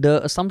some way,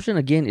 the assumption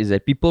again is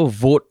that people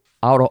vote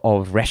out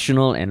of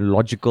rational and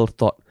logical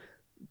thought.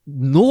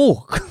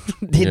 No,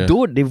 they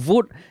don't. They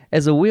vote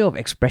as a way of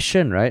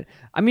expression, right?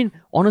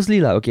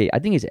 Honestly, I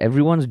think it's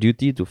everyone's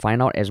duty to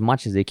find out as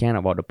much as they can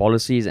about the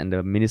policies and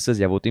the ministers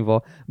they're voting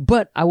for.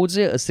 But I would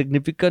say a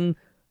significant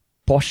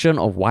portion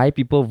of why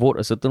people vote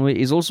a certain way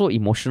is also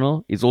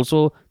emotional. It's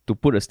also to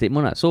put a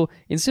statement. So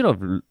instead of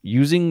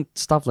using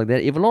stuff like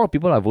that, if a lot of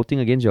people are voting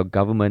against your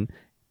government,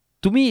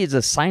 to me, it's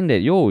a sign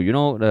that,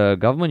 the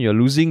government, you're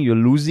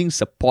losing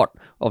support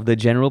of the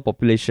general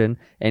population,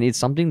 and it's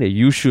something that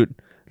you should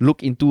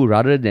look into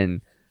rather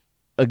than,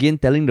 again,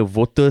 telling the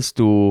voters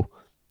to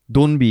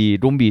don't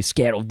be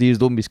scared of this,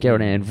 don't be scared of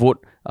that, and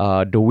vote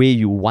the way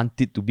you want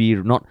it to be,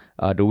 not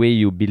the way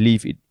you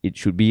believe it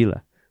should be.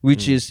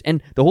 Which is,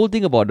 and the whole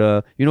thing about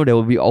there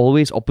will be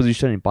always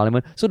opposition in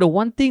parliament. So the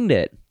one thing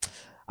that,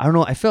 I don't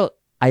know, I felt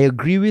I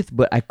agree with,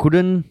 but I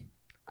couldn't,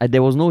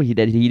 there was he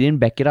didn't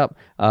back it up.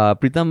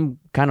 Pritam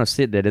kind of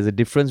said that there's a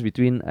difference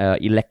between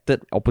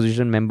elected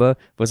opposition member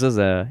versus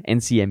a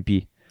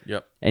NCMP.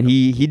 Yep. And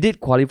he did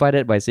qualify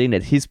that by saying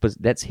that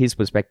that's his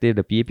perspective.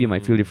 The PAP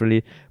might feel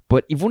differently,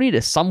 but if only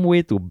there's some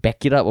way to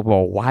back it up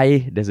about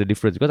why there's a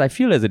difference. Because I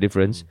feel there's a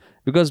difference.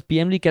 Because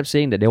PM Lee kept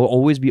saying that there will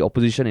always be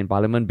opposition in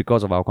parliament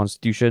because of our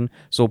constitution,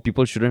 so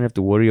people shouldn't have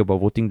to worry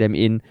about voting them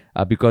in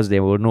because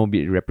there will no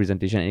be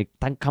representation. And it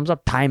comes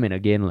up time and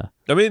again.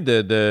 I mean,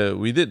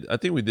 I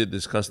think we did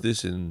discuss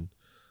this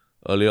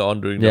earlier on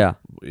during the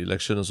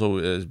election. So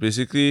it's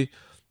basically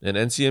an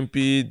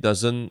NCMP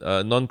doesn't,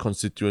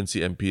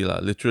 non-constituency MP,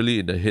 literally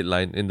in the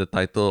headline, in the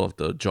title of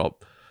the job.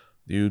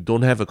 You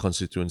don't have a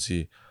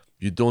constituency.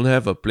 You don't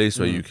have a place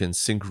where you can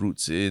sink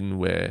roots in,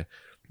 where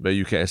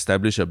you can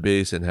establish a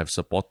base and have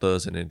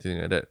supporters and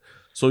anything like that.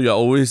 So you're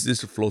always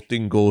this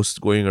floating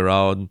ghost going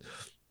around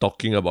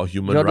talking about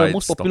human rights. You're the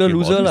most popular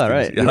loser,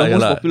 right? You're the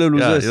most popular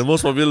loser. Yeah, you're the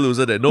most popular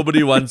loser that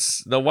nobody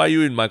wants. Now, why are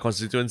you in my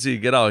constituency?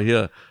 Get out of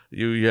here.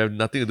 You have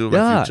nothing to do with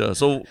my future.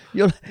 So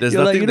there's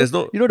nothing. There's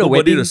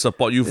nobody to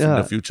support you in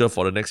the future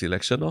for the next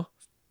election, no?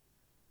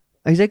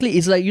 Exactly.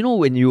 It's like,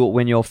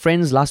 when your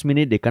friends last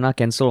minute they cannot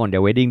cancel on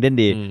their wedding, then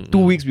they 2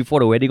 weeks before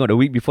the wedding or the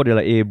week before they're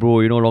like, hey bro,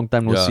 long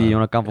time no see, you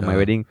wanna come for my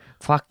wedding?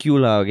 Fuck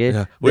you okay?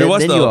 Yeah. Wait,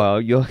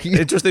 you're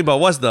interesting, but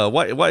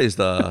what is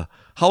the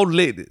how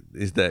late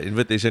is the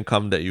invitation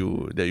come that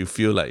you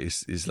feel like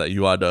is like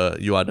you are the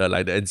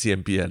like the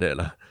NCMP and that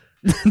lah?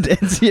 The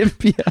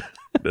NCMP.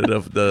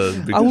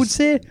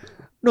 the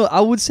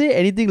I would say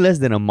anything less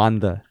than a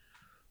month.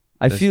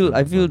 I feel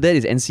that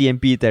is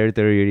NCMP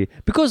territory already.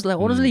 Because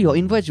honestly, your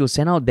invites you'll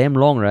send out damn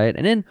long, right?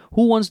 And then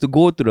who wants to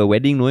go to the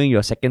wedding knowing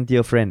you're a second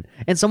tier friend?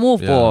 And some more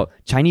for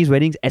Chinese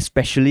weddings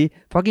especially,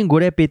 fucking go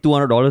there, pay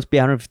 $200, pay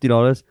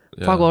 $150.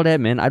 Yeah. Fuck all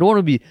that, man. I don't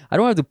have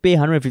to pay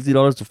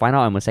 $150 to find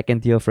out I'm a second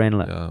tier friend.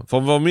 Yeah.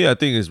 For me, I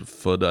think it's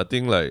further. I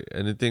think like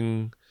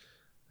anything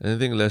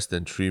less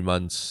than 3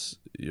 months,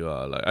 you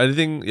are like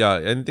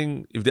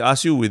anything if they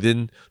ask you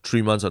within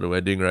 3 months of the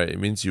wedding, right? It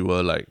means you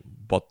were like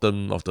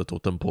bottom of the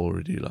totem pole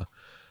already.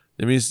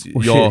 It means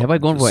have I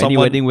gone for any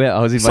wedding where I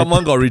was invited?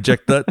 Someone got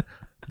rejected,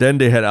 then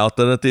they had an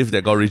alternative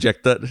that got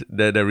rejected,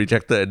 then they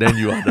rejected, and then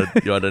you are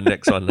the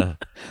next one.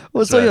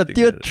 So you're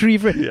tier 3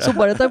 friend. Yeah. So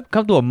by the time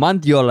come to a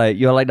month, you're like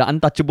the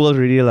untouchables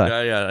already.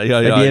 Yeah.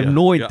 They have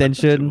no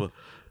intention.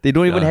 They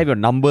don't even have your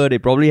number. They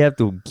probably have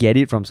to get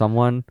it from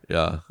someone.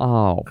 Yeah.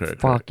 Oh,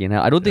 fucking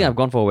hell. I don't think I've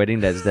gone for a wedding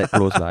that's that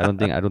close. I don't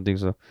think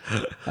so.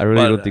 I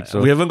really don't think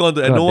so. We haven't gone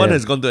to, and no one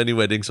has gone to any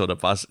weddings for the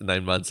past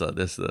 9 months.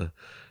 That's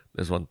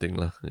one thing.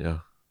 Yeah.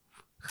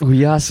 Oh,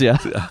 yes, yeah.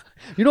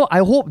 I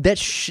hope that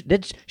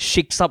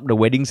shakes up the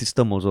wedding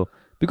system also.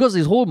 Because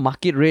this whole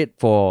market rate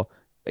for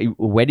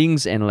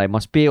weddings and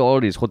must pay all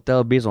this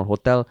hotel based on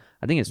hotel,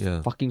 I think it's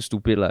fucking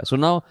stupid. So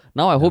now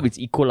I hope it's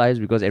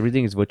equalized because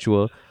everything is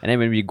virtual, and then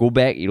when we go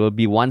back it will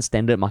be one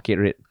standard market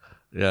rate.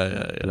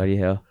 Yeah. Bloody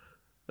hell.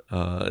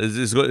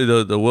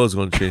 The world's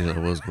gonna change.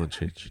 The world's gonna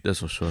change. That's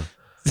for sure.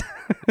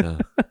 Yeah.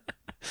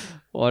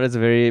 Well, that's a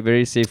very,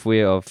 very safe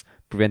way of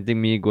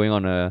preventing me going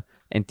on a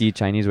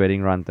anti-Chinese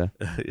wedding rant.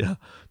 Yeah.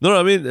 No,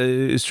 I mean,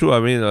 it's true. I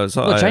mean,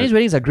 Chinese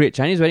weddings are great.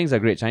 Chinese weddings are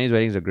great.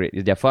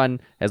 They're fun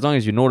as long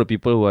as you know the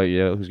people who are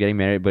who's getting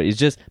married. But it's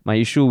just my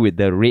issue with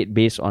the rate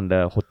based on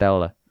the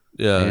hotel.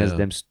 It's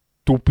damn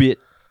stupid.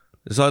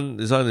 This one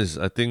is,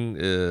 I think,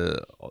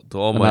 to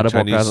all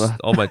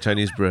my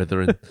Chinese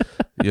brethren,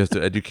 you have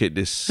to educate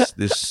this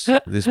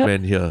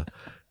man here.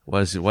 Why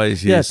is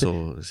he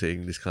so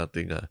saying this kind of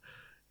thing?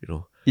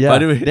 Yeah.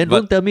 But anyway,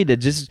 don't tell me that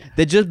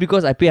just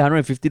because I pay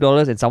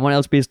 $150 and someone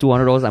else pays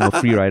 $200, I'm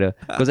a free rider.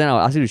 Because then I'll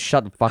ask you to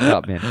shut the fuck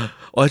up, man.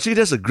 Oh, actually,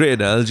 that's a great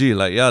analogy.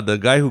 The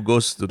guy who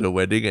goes to the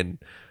wedding and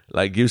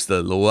gives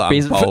the lower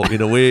ang pao,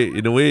 in a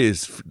way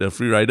is the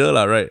free rider,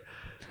 right?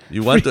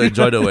 You want to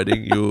enjoy the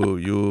wedding,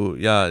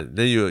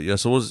 then you're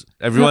supposed,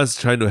 everyone's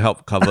trying to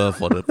help cover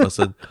for the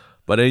person,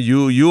 but then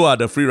you are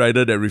the free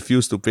rider that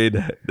refused to pay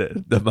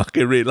the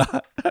market rate,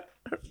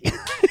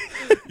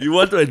 You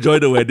want to enjoy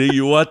the wedding,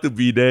 you want to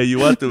be there, you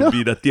want to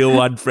be the tier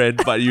 1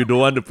 friend, but you don't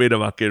want to pay the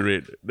market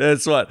rate.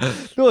 That's what.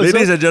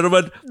 Ladies and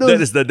gentlemen, that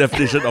is the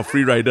definition of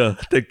free rider.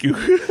 Thank you.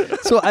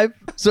 So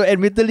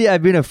admittedly,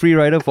 I've been a free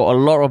rider for a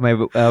lot of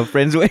my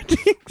friends'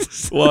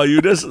 weddings. Wow,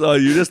 you just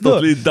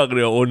totally dug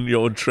your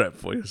own trap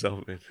for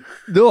yourself, man.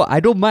 No, I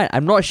don't mind.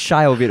 I'm not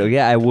shy of it, okay?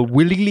 I will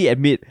willingly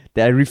admit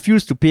that I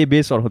refuse to pay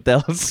based on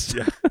hotels.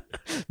 Yeah.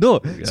 No,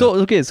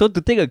 so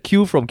to take a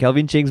cue from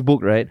Calvin Cheng's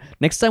book, right?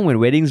 Next time when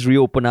weddings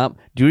reopen up,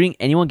 during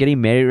anyone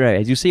getting married, right,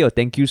 as you say your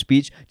thank you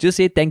speech, just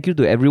say thank you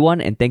to everyone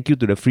and thank you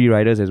to the free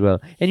riders as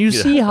well. And you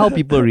see how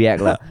people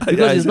react, lah.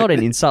 Because it's not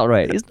an insult,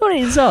 right? It's not an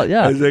insult,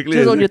 yeah. Exactly.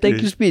 Just on your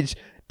thank you speech.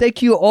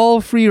 Thank you all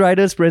free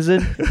riders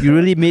present. You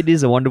really made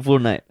this a wonderful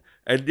night.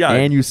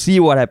 And you see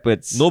what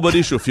happens.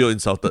 Nobody should feel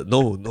insulted.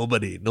 No,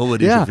 nobody should feel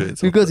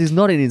insulted. Because it's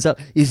not an insult.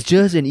 It's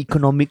just an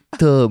economic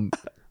term.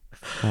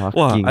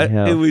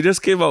 And we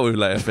just came up with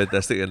like a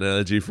fantastic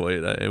analogy for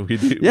it, and we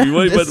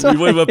weren't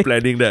even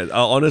planning that.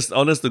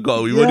 Honest to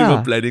God, we weren't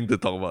even planning to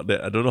talk about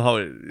that. I don't know how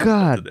it.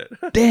 God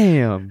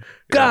damn.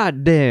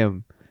 God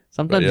damn.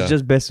 Sometimes it's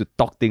just best to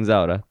talk things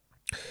out.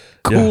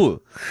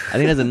 Cool. I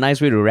think that's a nice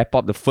way to wrap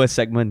up the first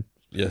segment.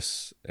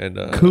 Yes, and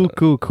cool.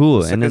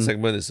 The And then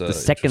segment is the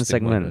second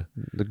segment,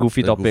 the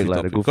goofy topic,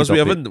 like the goofy because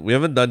topic. we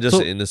haven't done just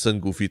an innocent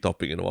goofy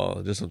topic in a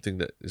while. Just something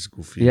that is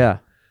goofy. Yeah.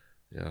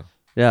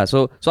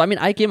 So I mean,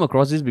 I came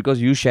across this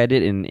because you shared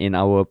it in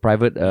our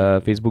private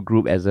Facebook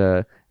group as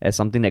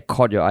something that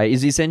caught your eye.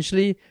 It's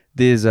essentially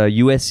this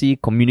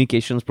USC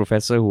communications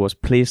professor who was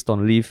placed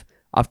on leave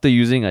after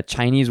using a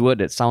Chinese word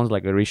that sounds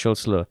like a racial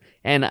slur.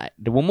 And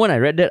the moment I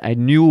read that, I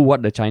knew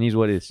what the Chinese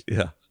word is.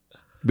 Yeah.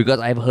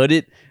 Because I've heard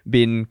it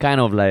been kind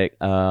of like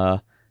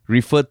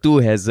referred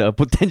to as a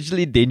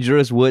potentially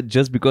dangerous word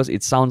just because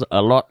it sounds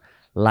a lot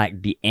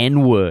like the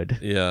N-word.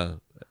 Yeah.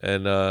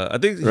 And I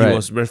think he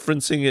was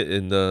referencing it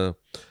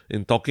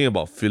in talking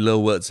about filler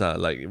words,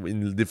 like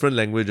in different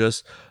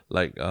languages,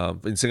 like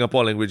in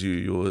Singapore language,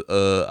 you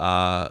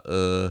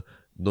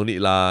no need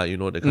lah,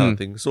 that kind of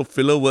thing. So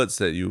filler words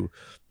that you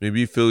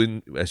maybe fill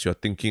in as you're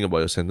thinking about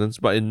your sentence.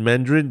 But in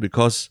Mandarin,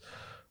 because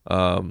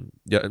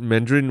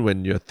Mandarin,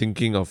 when you're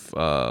thinking of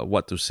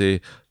what to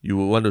say, you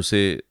would want to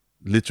say,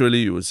 literally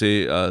you would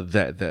say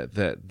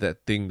that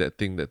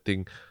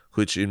thing,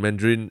 which in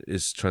Mandarin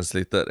is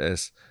translated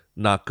as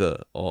那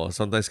个, or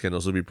sometimes can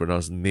also be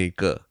pronounced 那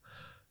个,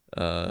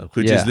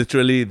 which is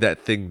literally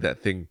that thing.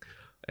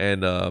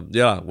 And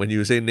when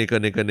you say 那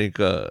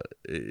个,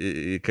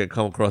 it can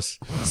come across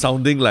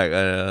sounding like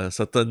a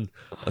certain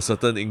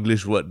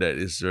English word that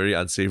is very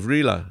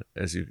unsavory lah,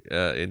 as you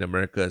in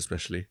America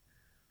especially.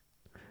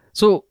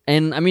 So,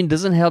 and I mean,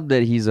 doesn't help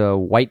that he's a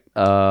white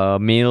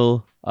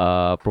male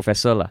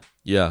professor lah.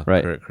 Yeah,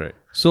 right. Correct.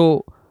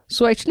 So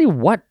actually,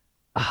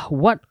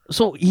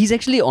 so he's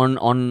actually on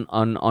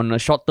a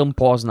short-term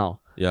pause now.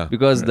 Yeah.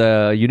 Because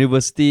the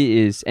university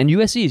is, and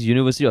USC is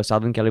University of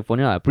Southern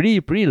California, a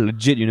pretty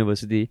legit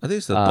university. I think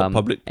it's the top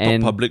public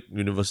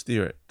university,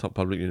 right? Top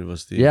public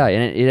university. Yeah,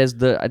 and it has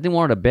I think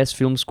one of the best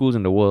film schools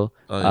in the world.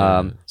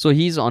 So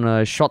he's on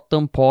a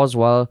short-term pause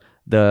while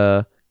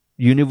the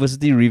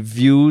university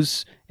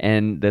reviews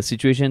and the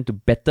situation to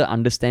better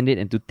understand it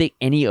and to take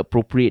any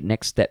appropriate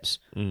next steps.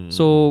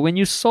 So when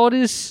you saw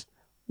this,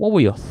 what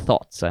were your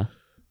thoughts?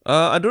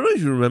 I don't know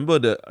if you remember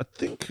that. I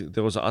think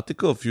there was an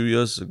article a few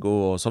years ago,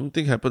 or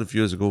something happened a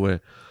few years ago,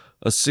 where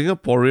a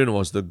Singaporean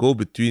was the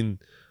go-between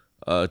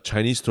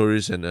Chinese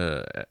tourists and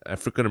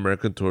African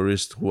American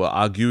tourists who were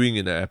arguing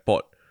in the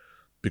airport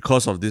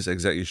because of this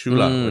exact issue.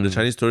 When the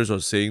Chinese tourist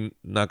was saying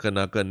naka,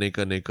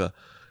 neka,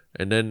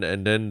 and then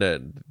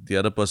that the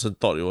other person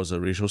thought it was a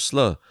racial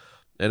slur.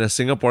 And a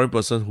Singaporean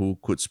person who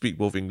could speak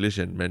both English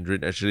and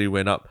Mandarin actually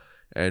went up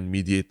and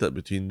mediated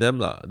between them.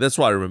 That's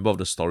what I remember of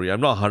the story.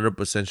 I'm not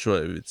 100%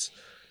 sure if it's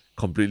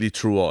completely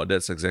true or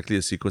that's exactly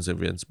a sequence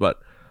of events. But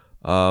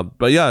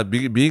yeah,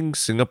 being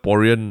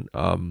Singaporean,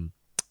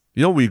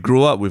 we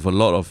grew up with a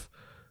lot of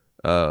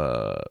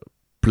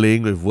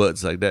playing with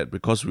words like that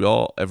because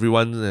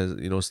everyone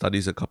has,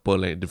 studies a couple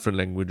different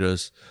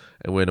languages,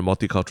 and we're in a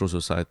multicultural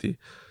society.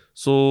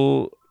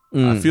 So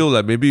I feel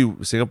like maybe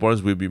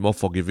Singaporeans will be more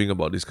forgiving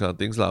about these kind of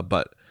things.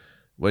 But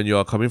when you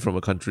are coming from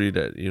a country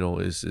that,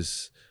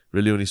 is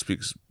really only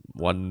speaks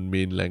one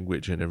main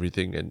language and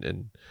everything,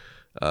 and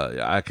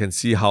I can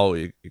see how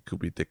it could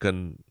be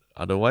taken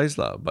otherwise,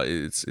 but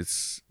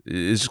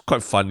it's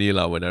quite funny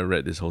when I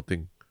read this whole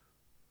thing.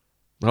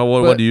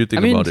 What do you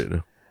think about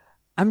it?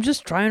 I'm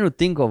just trying to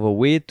think of a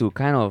way to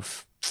kind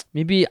of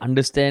maybe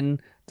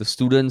understand the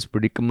students'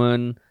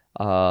 predicament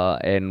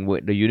and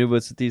the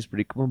university's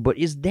predicament, but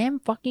it's damn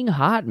fucking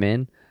hard,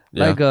 man.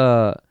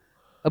 Yeah.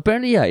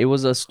 Apparently, it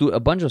was a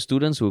bunch of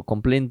students who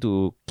complained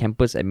to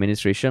campus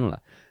administration.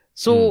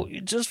 So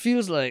it just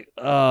feels like,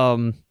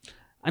 and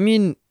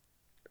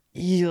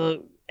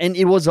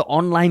it was an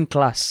online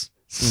class.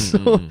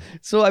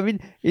 So I mean,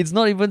 it's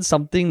not even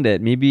something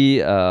that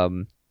maybe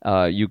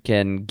you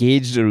can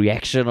gauge the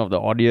reaction of the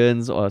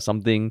audience or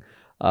something.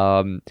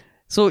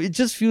 So it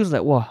just feels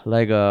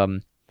like,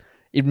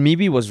 it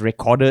maybe was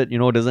recorded,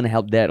 doesn't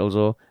help that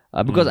also.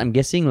 Because I'm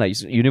guessing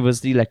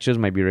university lectures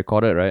might be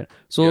recorded, right?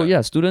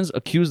 So students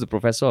accuse the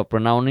professor of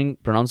pronouncing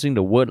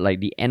the word like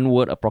the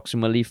N-word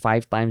approximately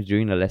 5 times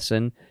during the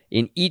lesson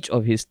in each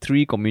of his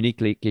 3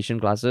 communication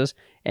classes,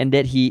 and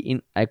that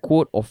he, I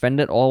quote,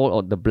 offended all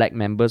of the black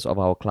members of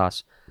our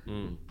class.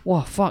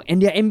 Wow, fuck.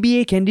 And they're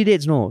MBA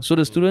candidates, no. So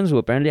the students who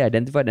apparently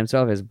identified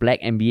themselves as black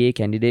MBA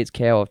candidates,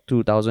 care of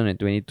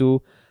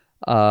 2022,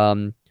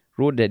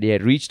 wrote that they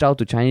had reached out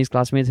to Chinese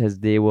classmates as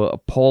they were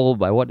appalled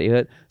by what they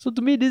heard. So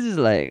to me, this is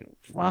like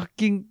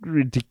fucking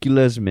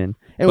ridiculous, man.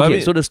 And But I okay,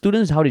 mean- so the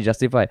students, how they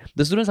justify?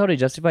 The students, how they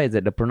justify is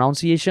that the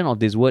pronunciation of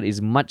this word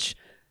is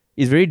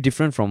very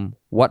different from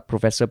what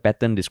Professor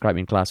Patton described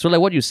in class. So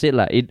like what you said,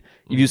 like if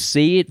you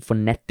say it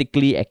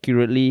phonetically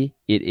accurately,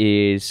 it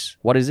is,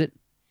 what is it?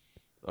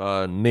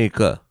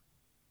 Naked.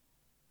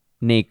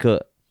 Naked.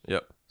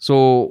 Yep.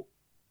 So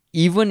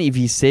even if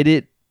he said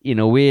it in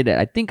a way that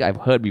I think I've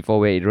heard before,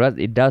 where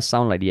it does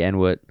sound like the N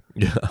word.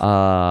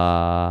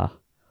 Yeah.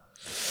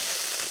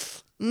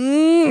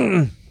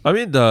 I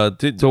mean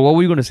So what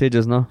were you gonna say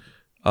just now?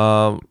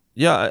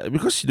 yeah,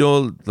 because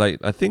like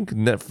I think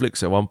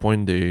Netflix at one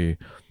point they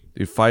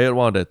fired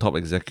one of their top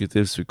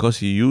executives because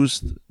he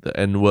used the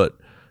N-word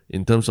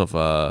in terms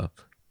of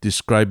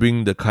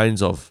describing the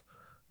kind of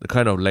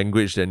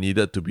language that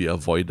needed to be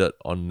avoided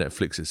on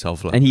Netflix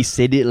itself. And he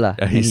said it lah.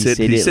 Yeah, he said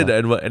the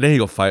N-word and then he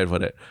got fired for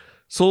that.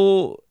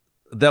 So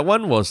that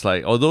one was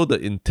like, although the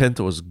intent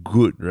was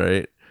good,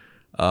 right?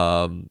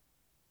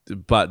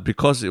 But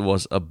because it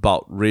was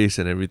about race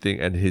and everything,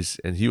 and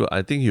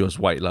I think he was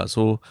white lah.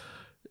 So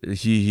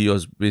he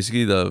was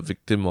basically the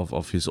victim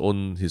of his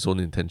own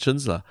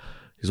intentions lah,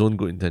 his own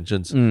good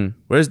intentions.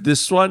 Whereas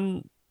this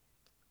one,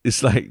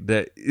 it's like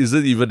there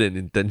isn't even an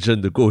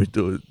intention to go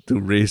into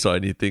race or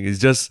anything. It's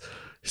just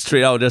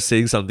straight out just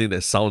saying something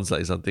that sounds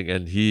like something,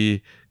 and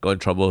he got in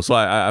trouble. So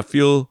I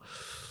feel,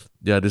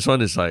 yeah, this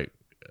one is like,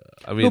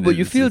 I mean, no, but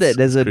you feel that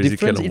there's a crazy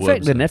difference. can of In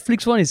fact,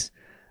 worms,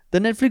 the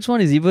Netflix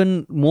one is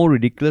even more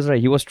ridiculous,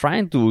 right? He was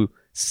trying to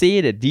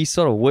say that these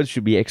sort of words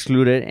should be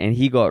excluded, and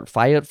he got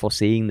fired for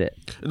saying that.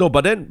 No,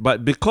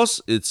 but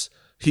because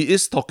he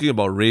is talking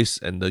about race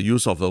and the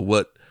use of a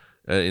word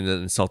in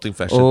an insulting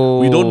fashion.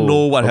 We don't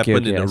know what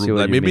happened in the room.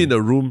 Like maybe in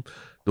the room,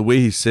 the way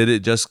he said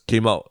it just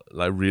came out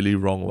like really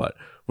wrong. What?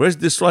 Whereas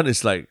this one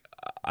is like,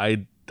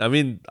 I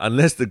mean,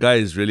 unless the guy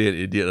is really an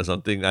idiot or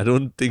something, I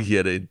don't think he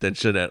had the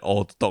intention at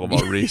all to talk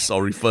about race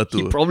or refer to.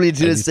 He probably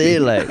didn't say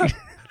it like.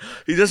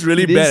 He's just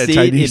really he bad at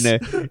didn't Chinese. say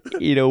it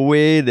in a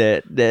way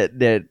that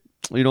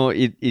you know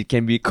it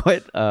can be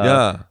quite.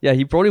 Yeah.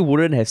 He probably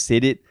wouldn't have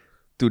said it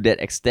to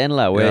that extent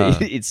lah, where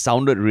it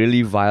sounded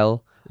really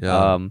vile.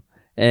 Yeah.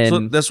 And so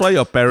that's why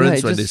your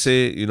parents, when they just-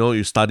 say,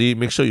 you study,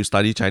 make sure you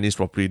study Chinese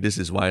properly. This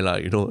is why, lah.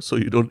 So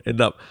you don't end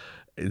up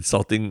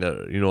insulting,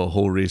 a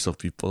whole race of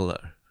people, lah.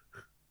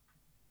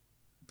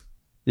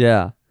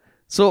 Yeah.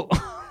 So,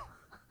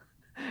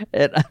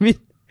 and I mean,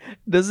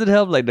 does it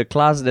help like the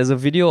class? There's a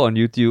video on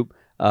YouTube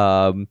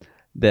and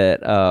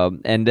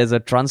there's a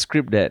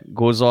transcript that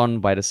goes on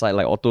by the side,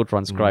 like auto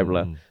transcribe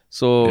lah.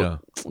 So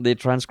they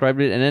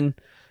transcribed it, and then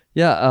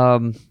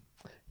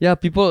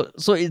people.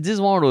 So is this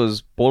one of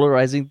those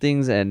polarizing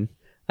things? And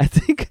I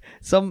think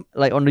some,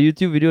 like on the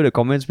YouTube video, the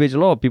comments page, a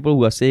lot of people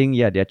who are saying,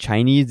 they're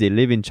Chinese, they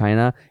live in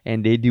China,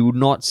 and they do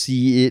not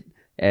see it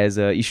as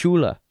a issue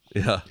lah.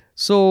 Yeah.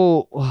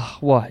 So,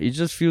 wow, it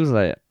just feels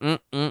like. I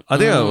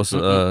think I was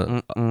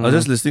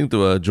just listening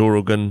to a Joe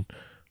Rogan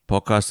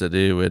podcast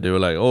today where they were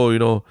like,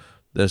 oh,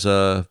 there's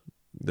a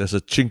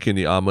chink in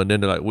the armor. And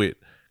then they're like, wait,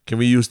 can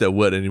we use that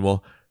word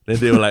anymore? Then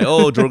they were like,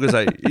 oh, Joe Rogan's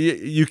like,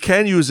 you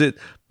can use it,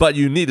 but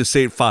you need to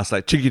say it fast,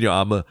 like chink in your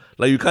armor.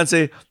 Like you can't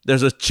say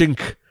there's a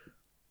chink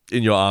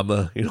in your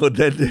armor,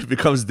 then it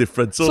becomes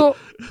different. So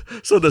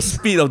the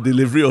speed of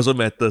delivery also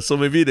matters. So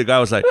maybe the guy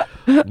was like,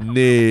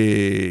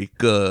 nigga,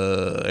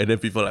 and then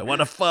people are like, what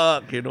the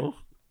fuck, You know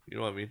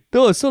what I mean?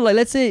 No, so like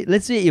let's say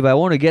if I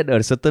want to get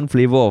a certain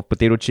flavor of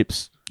potato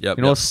chips,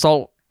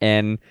 salt,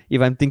 and if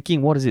I'm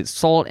thinking, what is it?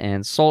 Salt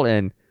and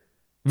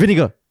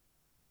vinegar.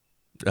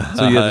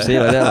 So you have to say it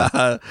like that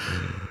lah.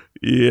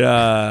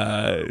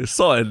 Yeah,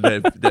 salt and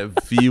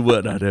that V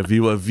word, that V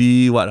word,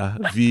 V what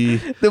V.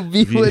 The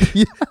V word.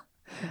 Yeah.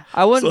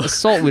 I want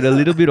salt with a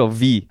little bit of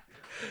V.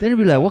 Then you'll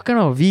be like, what kind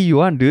of V you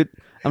want, dude?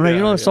 I'm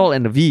like, salt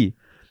and the V.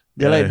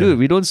 They're like, dude,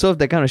 we don't serve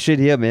that kind of shit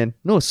here, man.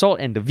 No, salt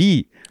and the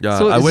V. Yeah,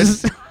 so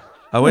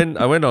I went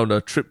on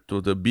a trip to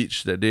the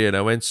beach that day, and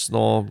I went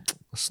snore.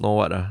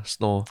 Yeah,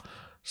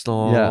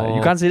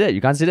 you can't say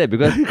that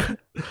because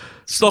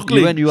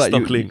snorkeling.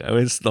 I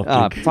went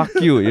snorkeling. Fuck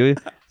you.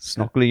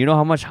 Snorkeling. You know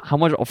how much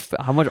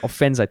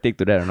offense I take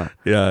to that or not?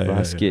 Yeah.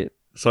 Basket.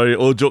 Sorry,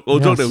 old joke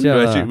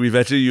that we've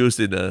actually used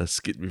in a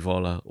skit before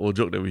lah. Old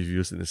joke that we've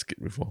used in a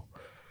skit before.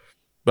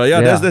 But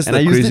that's and the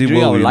I used crazy it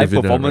during world our we live live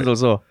in, performance right?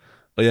 also.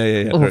 Oh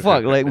yeah. Oh correct,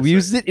 fuck! correct, Like we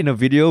used it in a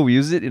video, we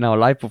used it in our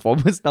live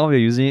performance. Now we're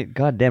using it.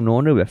 God damn! No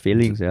wonder we're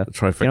failing. Yeah,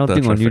 Trifecta. Cannot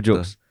think of new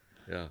jokes.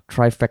 Yeah.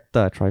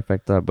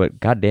 Trifecta. But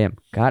goddamn,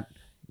 But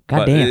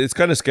goddamn. it's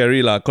kind of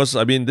scary lah, cause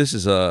I mean this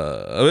is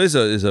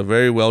a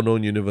very well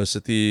known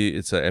university.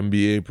 It's an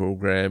MBA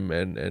program,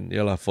 and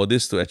yeah lah, for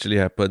this to actually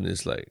happen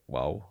is like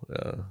wow.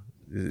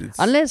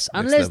 Unless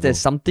there's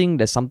something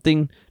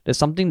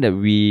that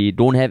we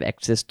don't have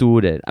access to.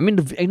 That I mean,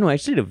 the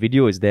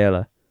video is there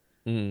lah.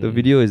 The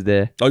video is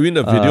there. Oh, you mean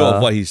the video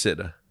of what he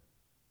said?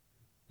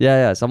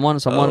 Yeah. Someone.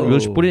 We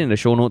should put it in the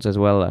show notes as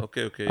well.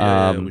 Okay.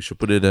 Yeah, we should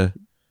put it there.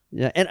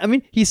 Yeah, and I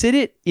mean, he said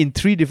it in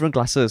 3 different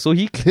classes, so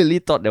he clearly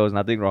thought there was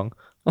nothing wrong.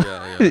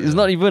 It's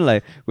not even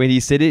like when he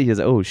said it, he was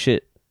like, "Oh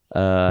shit."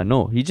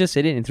 No, he just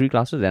said it in 3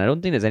 classes, and I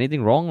don't think there's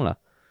anything wrong, lah.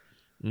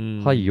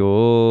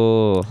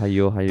 Hayo.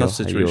 Tough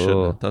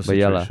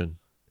situation.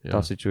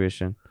 Tough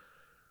situation.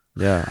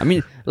 Yeah, I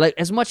mean, like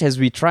as much as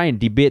we try and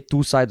debate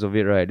 2 sides of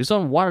it, right? This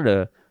one, what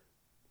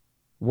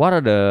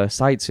are the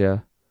sides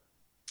here?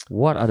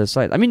 What are the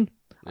sides? I mean,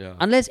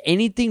 unless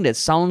anything that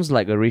sounds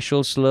like a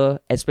racial slur,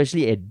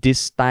 especially at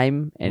this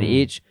time and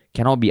age,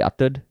 cannot be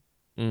uttered.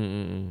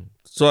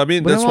 So I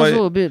mean, but that's I'm why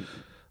also a bit.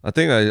 I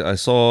think I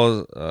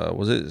saw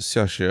was it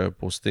Xiaxue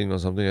posting or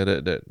something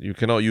like that you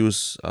cannot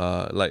use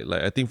like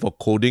I think for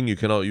coding you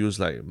cannot use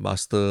like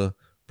master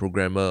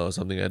programmer or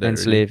something like that. And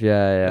slave,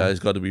 yeah. It's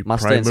got to be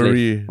master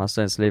primary.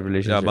 Master and slave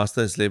relationship. Yeah,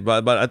 master and slave.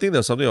 But I think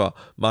there's something about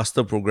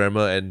master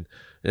programmer and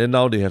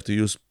now they have to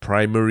use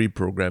primary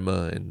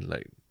programmer and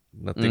like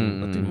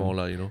nothing more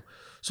lah, you know.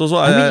 So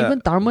I mean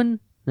even Tharman.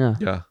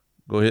 Yeah.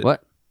 Go ahead.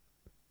 What?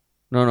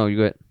 No, you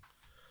go ahead.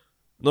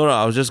 No,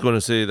 I was just going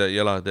to say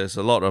that there's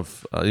a lot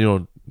of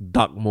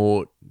dark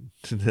mode,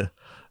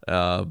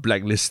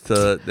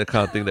 blacklisted, that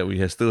kind of thing that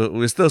we're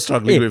still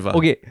struggling with.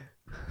 Okay.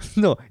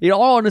 No, in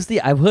all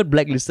honesty, I've heard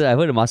blacklisted, I've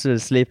heard the master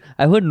and slave.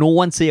 I've heard no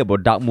one say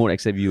about dark mode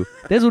except you.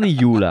 There's only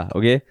you lah,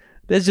 okay?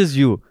 That's just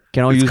you.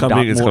 Cannot use dark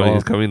mode.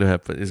 It's coming to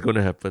happen. It's going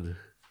to happen.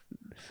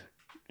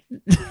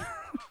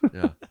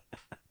 Yeah.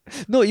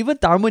 No, even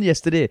Tharman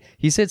yesterday,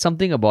 he said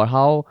something about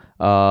how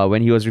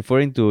when he was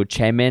referring to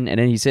chairman, and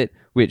then he said,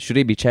 wait, should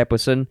it be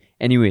chairperson?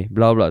 Anyway,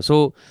 blah, blah.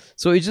 So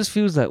it just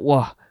feels like,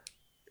 wow,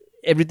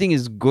 everything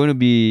is going to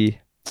be...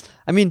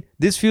 I mean,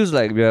 this feels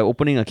like we are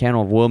opening a can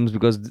of worms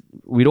because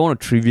we don't want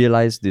to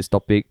trivialize this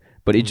topic,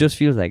 but it just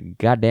feels like,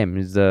 goddamn,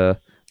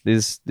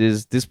 this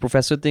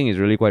professor thing is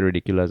really quite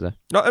ridiculous.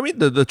 No, I mean,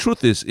 the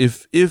truth is,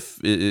 if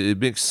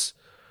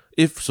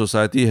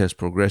society has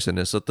progressed and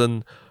there's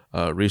certain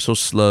racial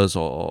slurs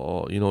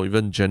or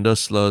even gender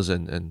slurs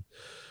and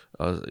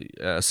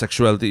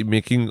sexuality,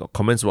 making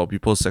comments about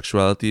people's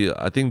sexuality,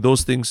 I think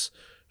those things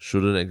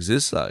shouldn't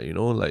exist.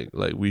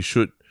 Like we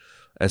should,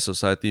 as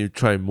society,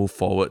 try and move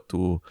forward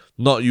to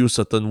not use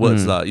certain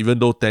words. Even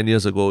though 10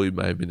 years ago it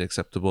might have been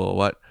acceptable or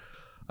what.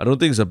 I don't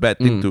think it's a bad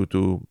thing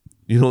to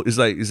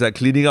it's like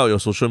cleaning out your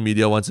social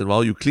media once in a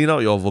while. You clean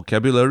out your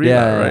vocabulary,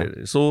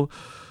 right? So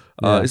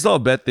it's not a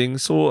bad thing.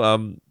 So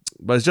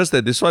but it's just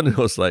that this one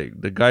was like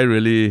the guy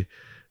really,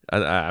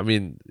 I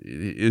mean,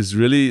 is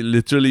really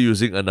literally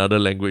using another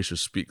language to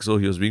speak. So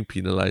he was being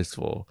penalized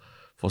for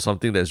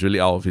something that's really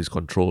out of his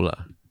control,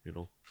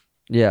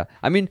 Yeah,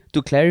 I mean,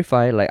 to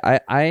clarify, like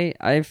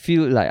I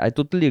feel like I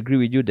totally agree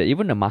with you that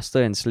even the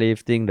master and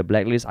slave thing, the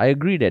blacklist, I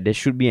agree that there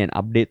should be an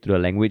update to the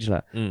language,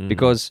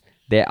 because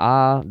there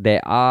are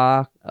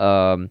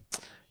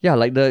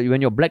like when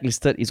you're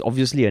blacklisted, it's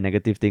obviously a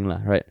negative thing,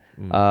 right?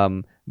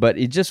 But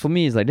it just, for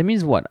me, is like, that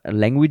means what?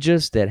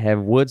 Languages that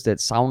have words that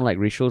sound like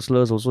racial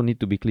slurs also need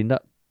to be cleaned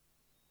up.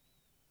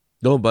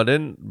 No, but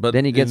then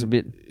it gets a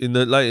bit in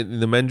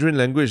the Mandarin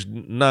language,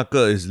 那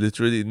个 is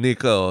literally 那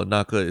个 or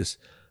那个 is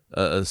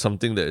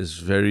something that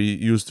is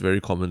used very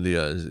commonly.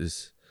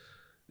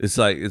 It's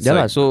like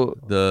so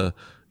the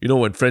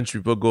when French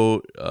people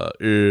go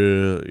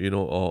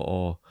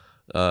or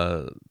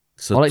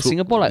like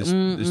Singapore, like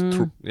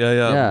everything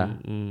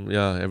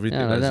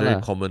that's very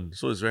common.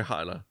 So it's very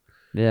hard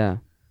Yeah.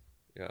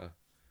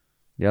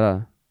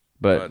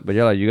 But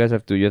you guys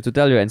have to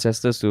tell your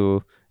ancestors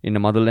in the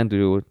motherland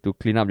to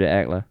clean up their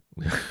act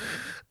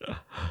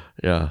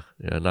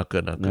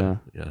naka.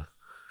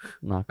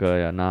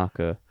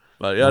 Naka.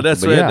 But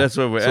that's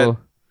where we're at.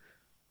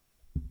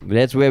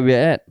 That's where we're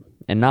at.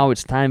 And now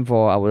it's time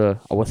for our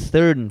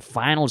third and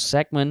final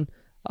segment.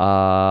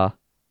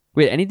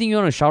 Wait, anything you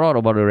want to shout out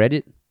about the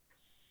Reddit?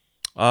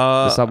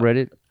 The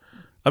subreddit?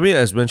 I mean,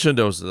 as mentioned,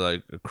 there was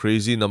like a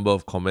crazy number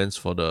of comments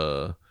for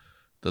the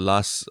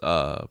last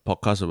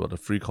podcast about the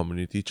Free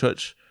Community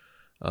Church.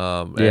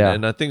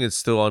 And I think it's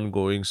still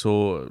ongoing.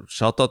 So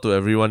shout out to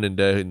everyone in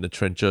there in the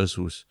trenches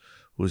who's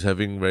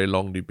having very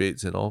long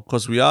debates and all.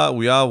 Because we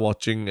are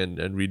watching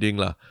and reading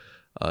lah.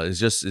 It's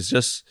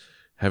just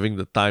having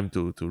the time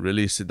to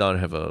really sit down and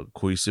have a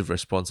cohesive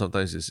response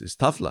sometimes is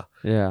tough lah.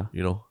 Yeah.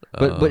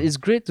 But it's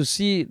great to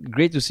see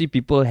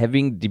people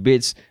having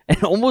debates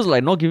and almost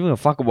like not giving a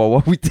fuck about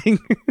what we think.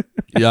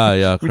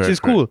 Yeah, which is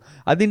cool.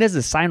 I think that's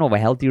a sign of a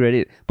healthy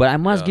Reddit. But I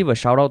must give a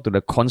shout out to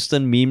the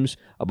constant memes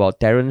about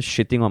Terrence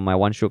shitting on my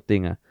one stroke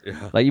thing.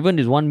 Like even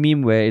this one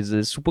meme where it's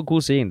a super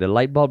cool saying, the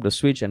light bulb, the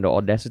switch, and the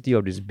audacity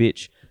of this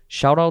bitch.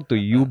 Shout out to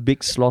you,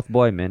 big sloth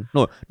boy, man.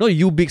 No, not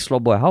you, big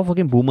sloth boy. How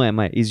fucking boomer am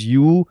I? Is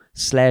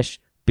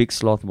you/big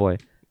sloth boy.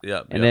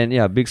 Yeah. And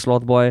then big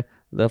sloth boy.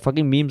 The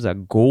fucking memes are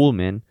gold,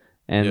 man.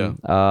 And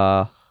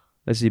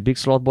let's see, big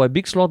sloth boy.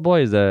 Big sloth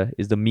boy is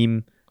the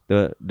meme,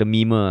 the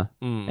memer.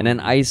 And then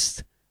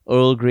iced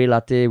Earl Grey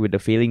latte with the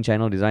failing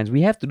channel designs.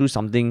 We have to do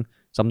something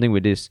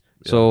with this.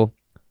 So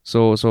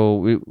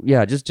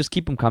just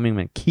keep them coming,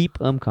 man. Keep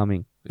them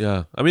coming.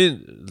 Yeah, I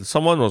mean,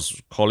 someone was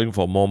calling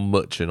for more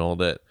merch and all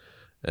that,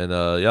 and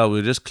we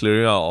were just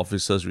clearing our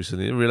offices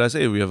recently and realized,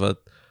 hey, we have a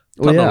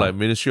ton of like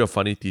Ministry of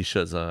Funny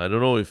T-shirts. I don't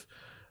know if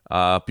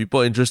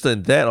people are interested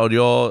in that, or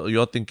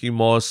you're thinking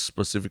more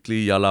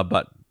specifically Yala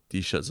But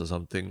T-shirts or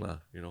something,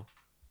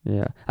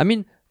 Yeah, I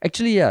mean,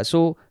 actually, yeah.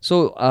 So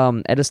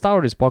at the start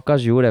of this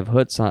podcast, you would have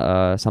heard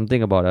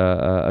something about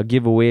a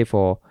giveaway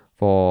for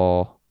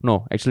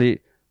no,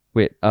 actually.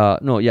 Wait,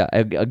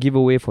 a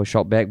giveaway for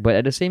Shopback. But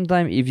at the same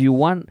time, if you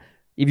want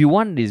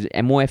these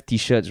MOF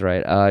T-shirts,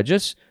 right?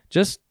 Just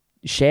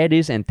share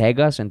this and tag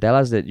us and tell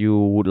us that you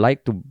would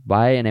like to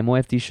buy an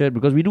MOF T-shirt,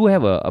 because we do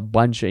have a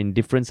bunch in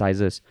different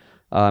sizes.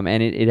 And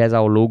it has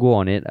our logo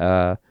on it.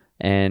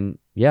 And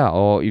yeah,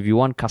 or if you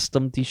want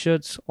custom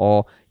T-shirts,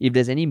 or if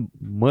there's any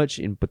merch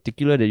in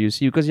particular that you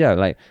see, because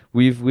like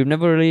we've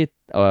never really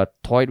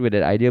toyed with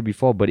that idea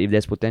before. But if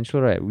there's potential,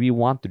 right, we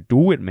want to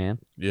do it, man.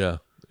 Yeah.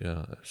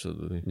 Yeah,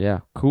 absolutely. Yeah,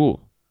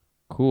 cool.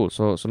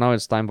 So now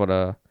it's time for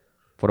the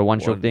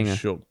one shook thing. One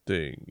shook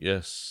thing,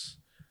 yes.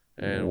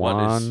 And what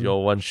is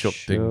your one shook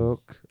thing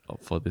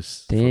for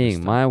this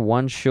thing? My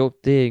one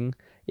shook thing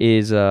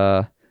is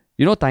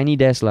Tiny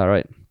Desk,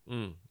 right?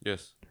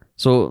 Yes.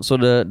 So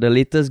the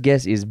latest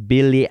guest is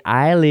Billie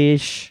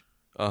Eilish.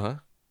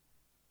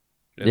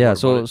 Yeah.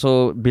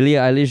 So Billie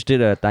Eilish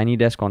did a Tiny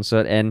Desk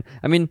concert, and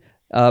I mean,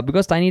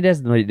 because Tiny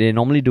Desk, they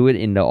normally do it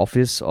in the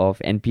office of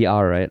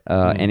NPR, right?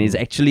 And it's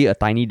actually a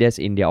Tiny Desk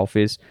in their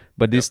office.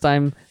 But this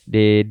time,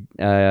 Billie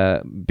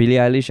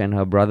Eilish and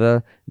her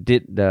brother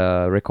did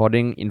the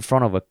recording in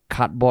front of a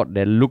cardboard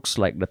that looks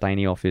like the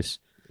Tiny Office.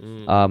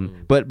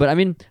 But I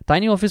mean,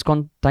 Tiny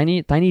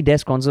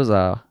Desk concerts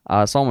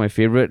are some of my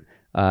favorite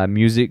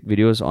music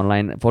videos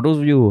online. For those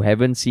of you who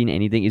haven't seen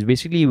anything, it's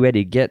basically where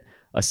they get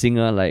a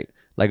singer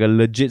like a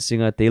legit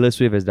singer. Taylor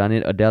Swift has done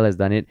it, Adele has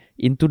done it,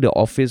 into the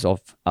office of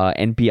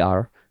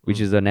NPR, which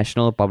is the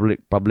National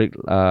Public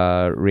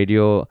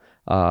Radio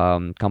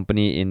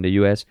company in the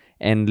US,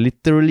 and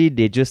literally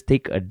they just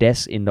take a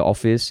desk in the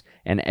office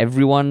and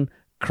everyone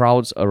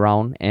crowds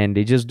around and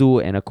they just do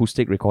an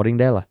acoustic recording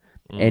there.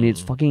 And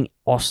it's fucking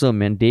awesome,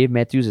 man. Dave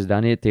Matthews has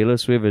done it, Taylor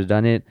Swift has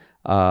done it,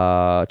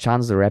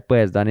 Chance the Rapper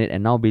has done it,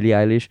 and now Billie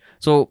Eilish.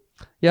 So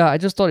yeah, I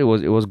just thought it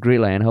was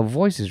great, and her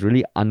voice is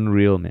really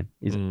unreal, man.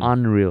 It's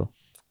unreal.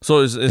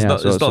 So it's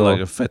not like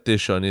a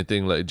fetish or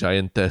anything like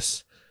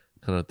giantess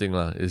kind of thing,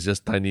 lah. It's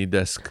just Tiny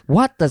Desk.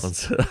 What the?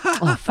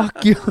 Oh,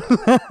 fuck you.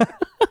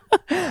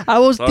 I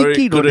was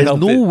thinking,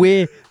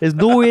 there's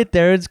no way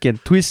Terrence can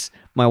twist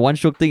my one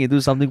shook thing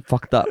into something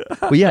fucked up.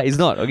 But yeah, it's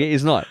not. Okay,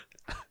 it's not.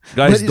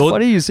 Guys, it's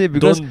funny you say,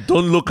 because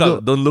don't look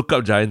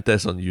up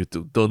giantess on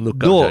YouTube. Don't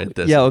look up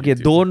giantess. Yeah, okay.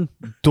 Don't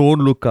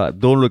look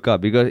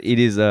up because it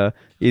is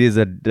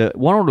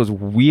one of those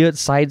weird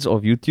sides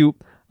of YouTube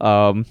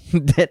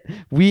that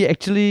we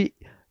actually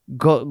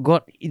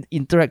got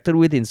interacted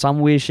with in some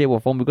way, shape, or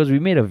form, because we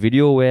made a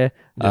video where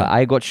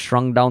I got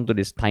shrunk down to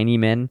this tiny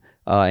man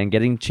and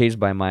getting chased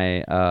by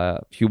my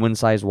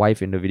human-sized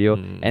wife in the video,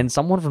 and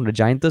someone from the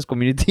Giantess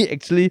community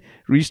actually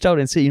reached out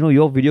and said,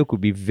 your video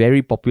could be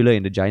very popular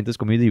in the Giantess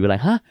community. We're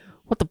like, huh?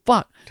 What the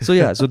fuck? So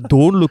yeah, so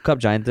don't look up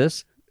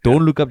Giantess.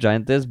 Don't look up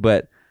Giantess,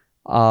 but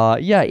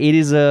it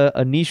is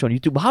a niche on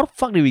YouTube. How the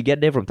fuck did we get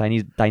there from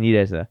Tiny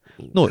Desk?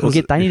 No,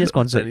 okay, Tiny Desk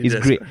concert is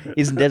great.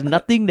 There's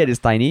nothing that is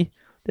tiny.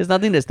 There's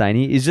nothing that's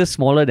tiny. It's just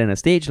smaller than a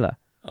stage, lah.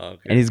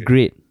 Okay, and it's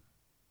great.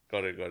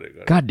 Got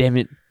it. God damn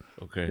it.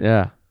 Okay.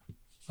 Yeah.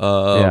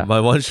 My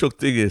one shook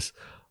thing is,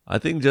 I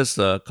think just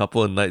a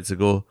couple of nights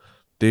ago,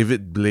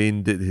 David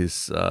Blaine did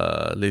his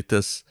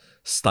latest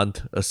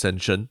stunt,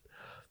 Ascension,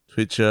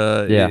 which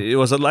it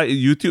was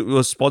YouTube. It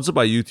was sponsored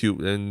by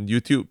YouTube, and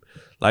YouTube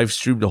live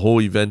streamed the whole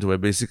event, where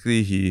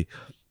basically he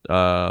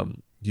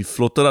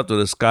floated up to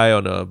the sky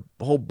on a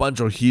whole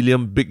bunch of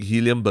big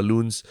helium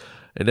balloons.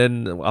 And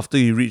then after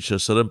he reached a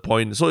certain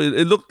point, so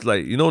it looked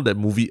like, that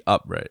movie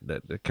Up, right?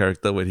 That the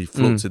character where he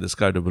floats in the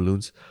sky with the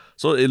balloons.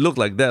 So it looked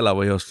like that,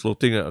 where he was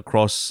floating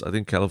across, I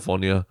think,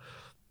 California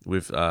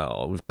with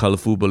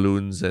colorful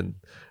balloons. And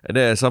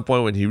then at some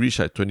point when he reached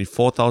like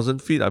 24,000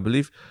 feet, I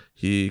believe,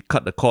 he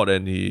cut the cord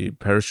and he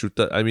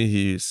parachuted. I mean,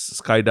 he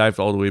skydived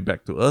all the way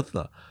back to Earth,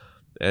 lah.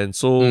 And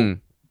so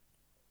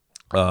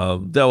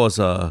that was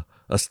a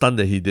stunt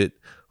that he did,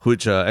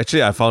 which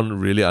actually I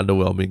found really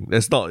underwhelming.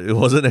 It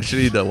wasn't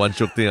actually the one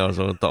shook thing I was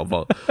going to talk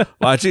about.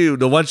 But actually,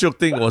 the one shook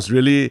thing was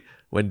really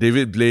when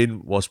David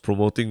Blaine was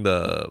promoting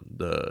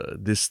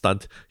this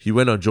stunt. He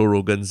went on Joe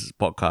Rogan's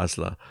podcast,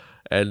 lah,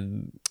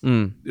 and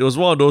it was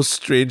one of those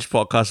strange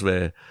podcasts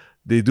where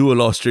they do a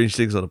lot of strange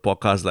things on the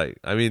podcast. Like,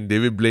 I mean,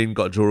 David Blaine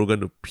got Joe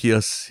Rogan to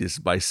pierce his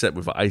bicep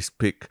with an ice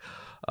pick.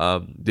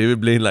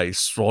 David Blaine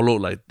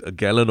swallowed like a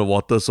gallon of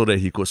water so that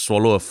he could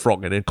swallow a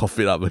frog and then cough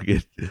it up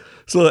again.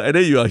 So, and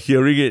then you are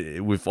hearing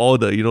it with all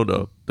the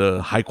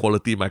the high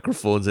quality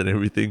microphones and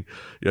everything.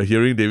 You're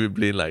hearing David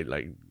Blaine like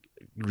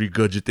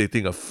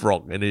regurgitating a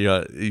frog, and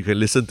then you can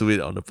listen to it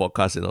on the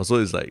podcast, and also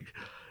it's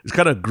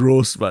kind of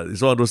gross, but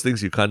it's one of those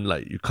things you can't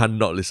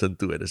not listen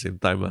to at the same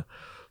time.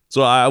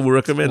 So I would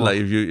recommend like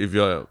if you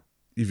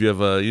have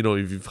a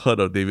if you've heard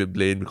of David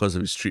Blaine because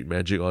of his street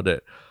magic or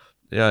that,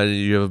 yeah,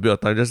 you have a bit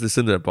of time, just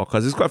listen to that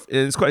podcast.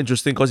 It's quite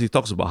interesting because he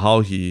talks about how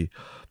he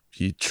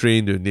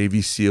trained the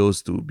Navy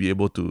SEALs to be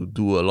able to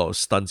do a lot of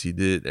stunts he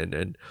did,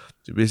 and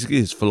basically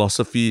his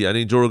philosophy. I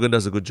think Joe Rogan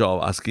does a good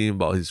job of asking him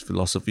about his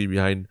philosophy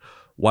behind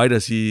why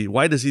does he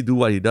do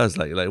what he does,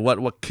 like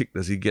what kick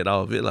does he get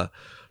out of it lah.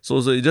 So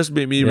it just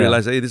made me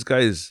realize, hey, this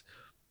guy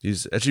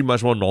he's actually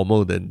much more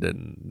normal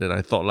than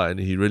I thought lah, and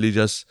he really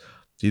just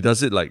he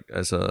does it like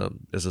as a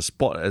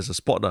sport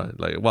lah.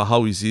 Like how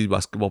we see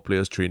basketball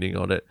players training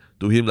all that.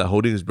 To him, like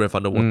holding his breath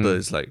underwater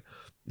is like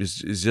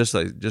it's just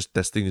like just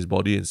testing his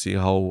body and seeing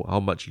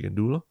how much he can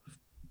do lah.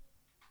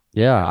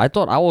 Yeah, I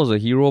thought I was a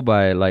hero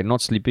by like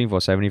not sleeping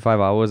for 75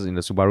 hours in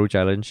the Subaru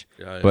challenge.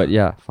 But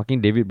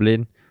fucking David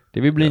Blaine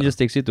just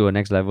takes it to the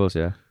next levels,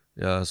 yeah.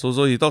 Yeah, so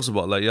he talks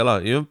about like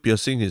even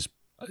piercing his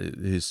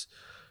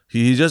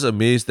he's just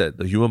amazed that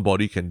the human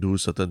body can do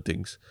certain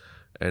things,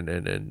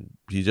 and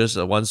he just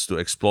wants to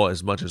explore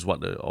as much as what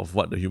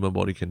the human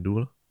body can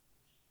do.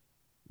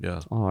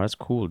 Yeah. Oh, that's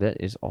cool. That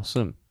is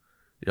awesome.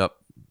 Yep.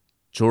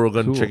 Joe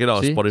Rogan, cool. Check it out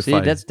on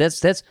Spotify.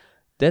 See,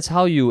 that's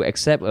how you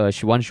accept a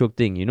one shook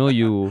thing. You know,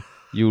 you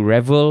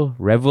revel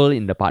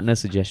in the partner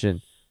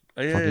suggestion.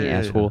 Fucking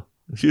asshole.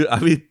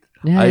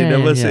 Yeah.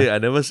 I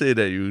never say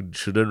that you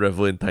shouldn't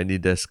revel in Tiny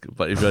Desk,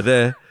 but if you're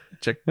there,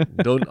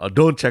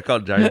 don't check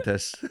out Giant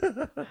Test.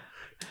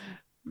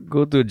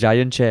 Go to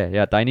Giant Chair.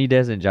 Yeah, Tiny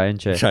Desk and Giant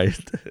Chair.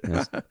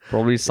 Yes.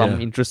 Probably some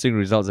interesting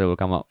results that will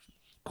come out.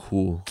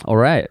 Cool. All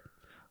right.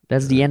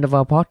 That's the end of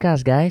our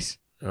podcast, guys.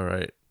 All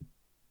right.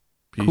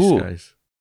 Peace, guys.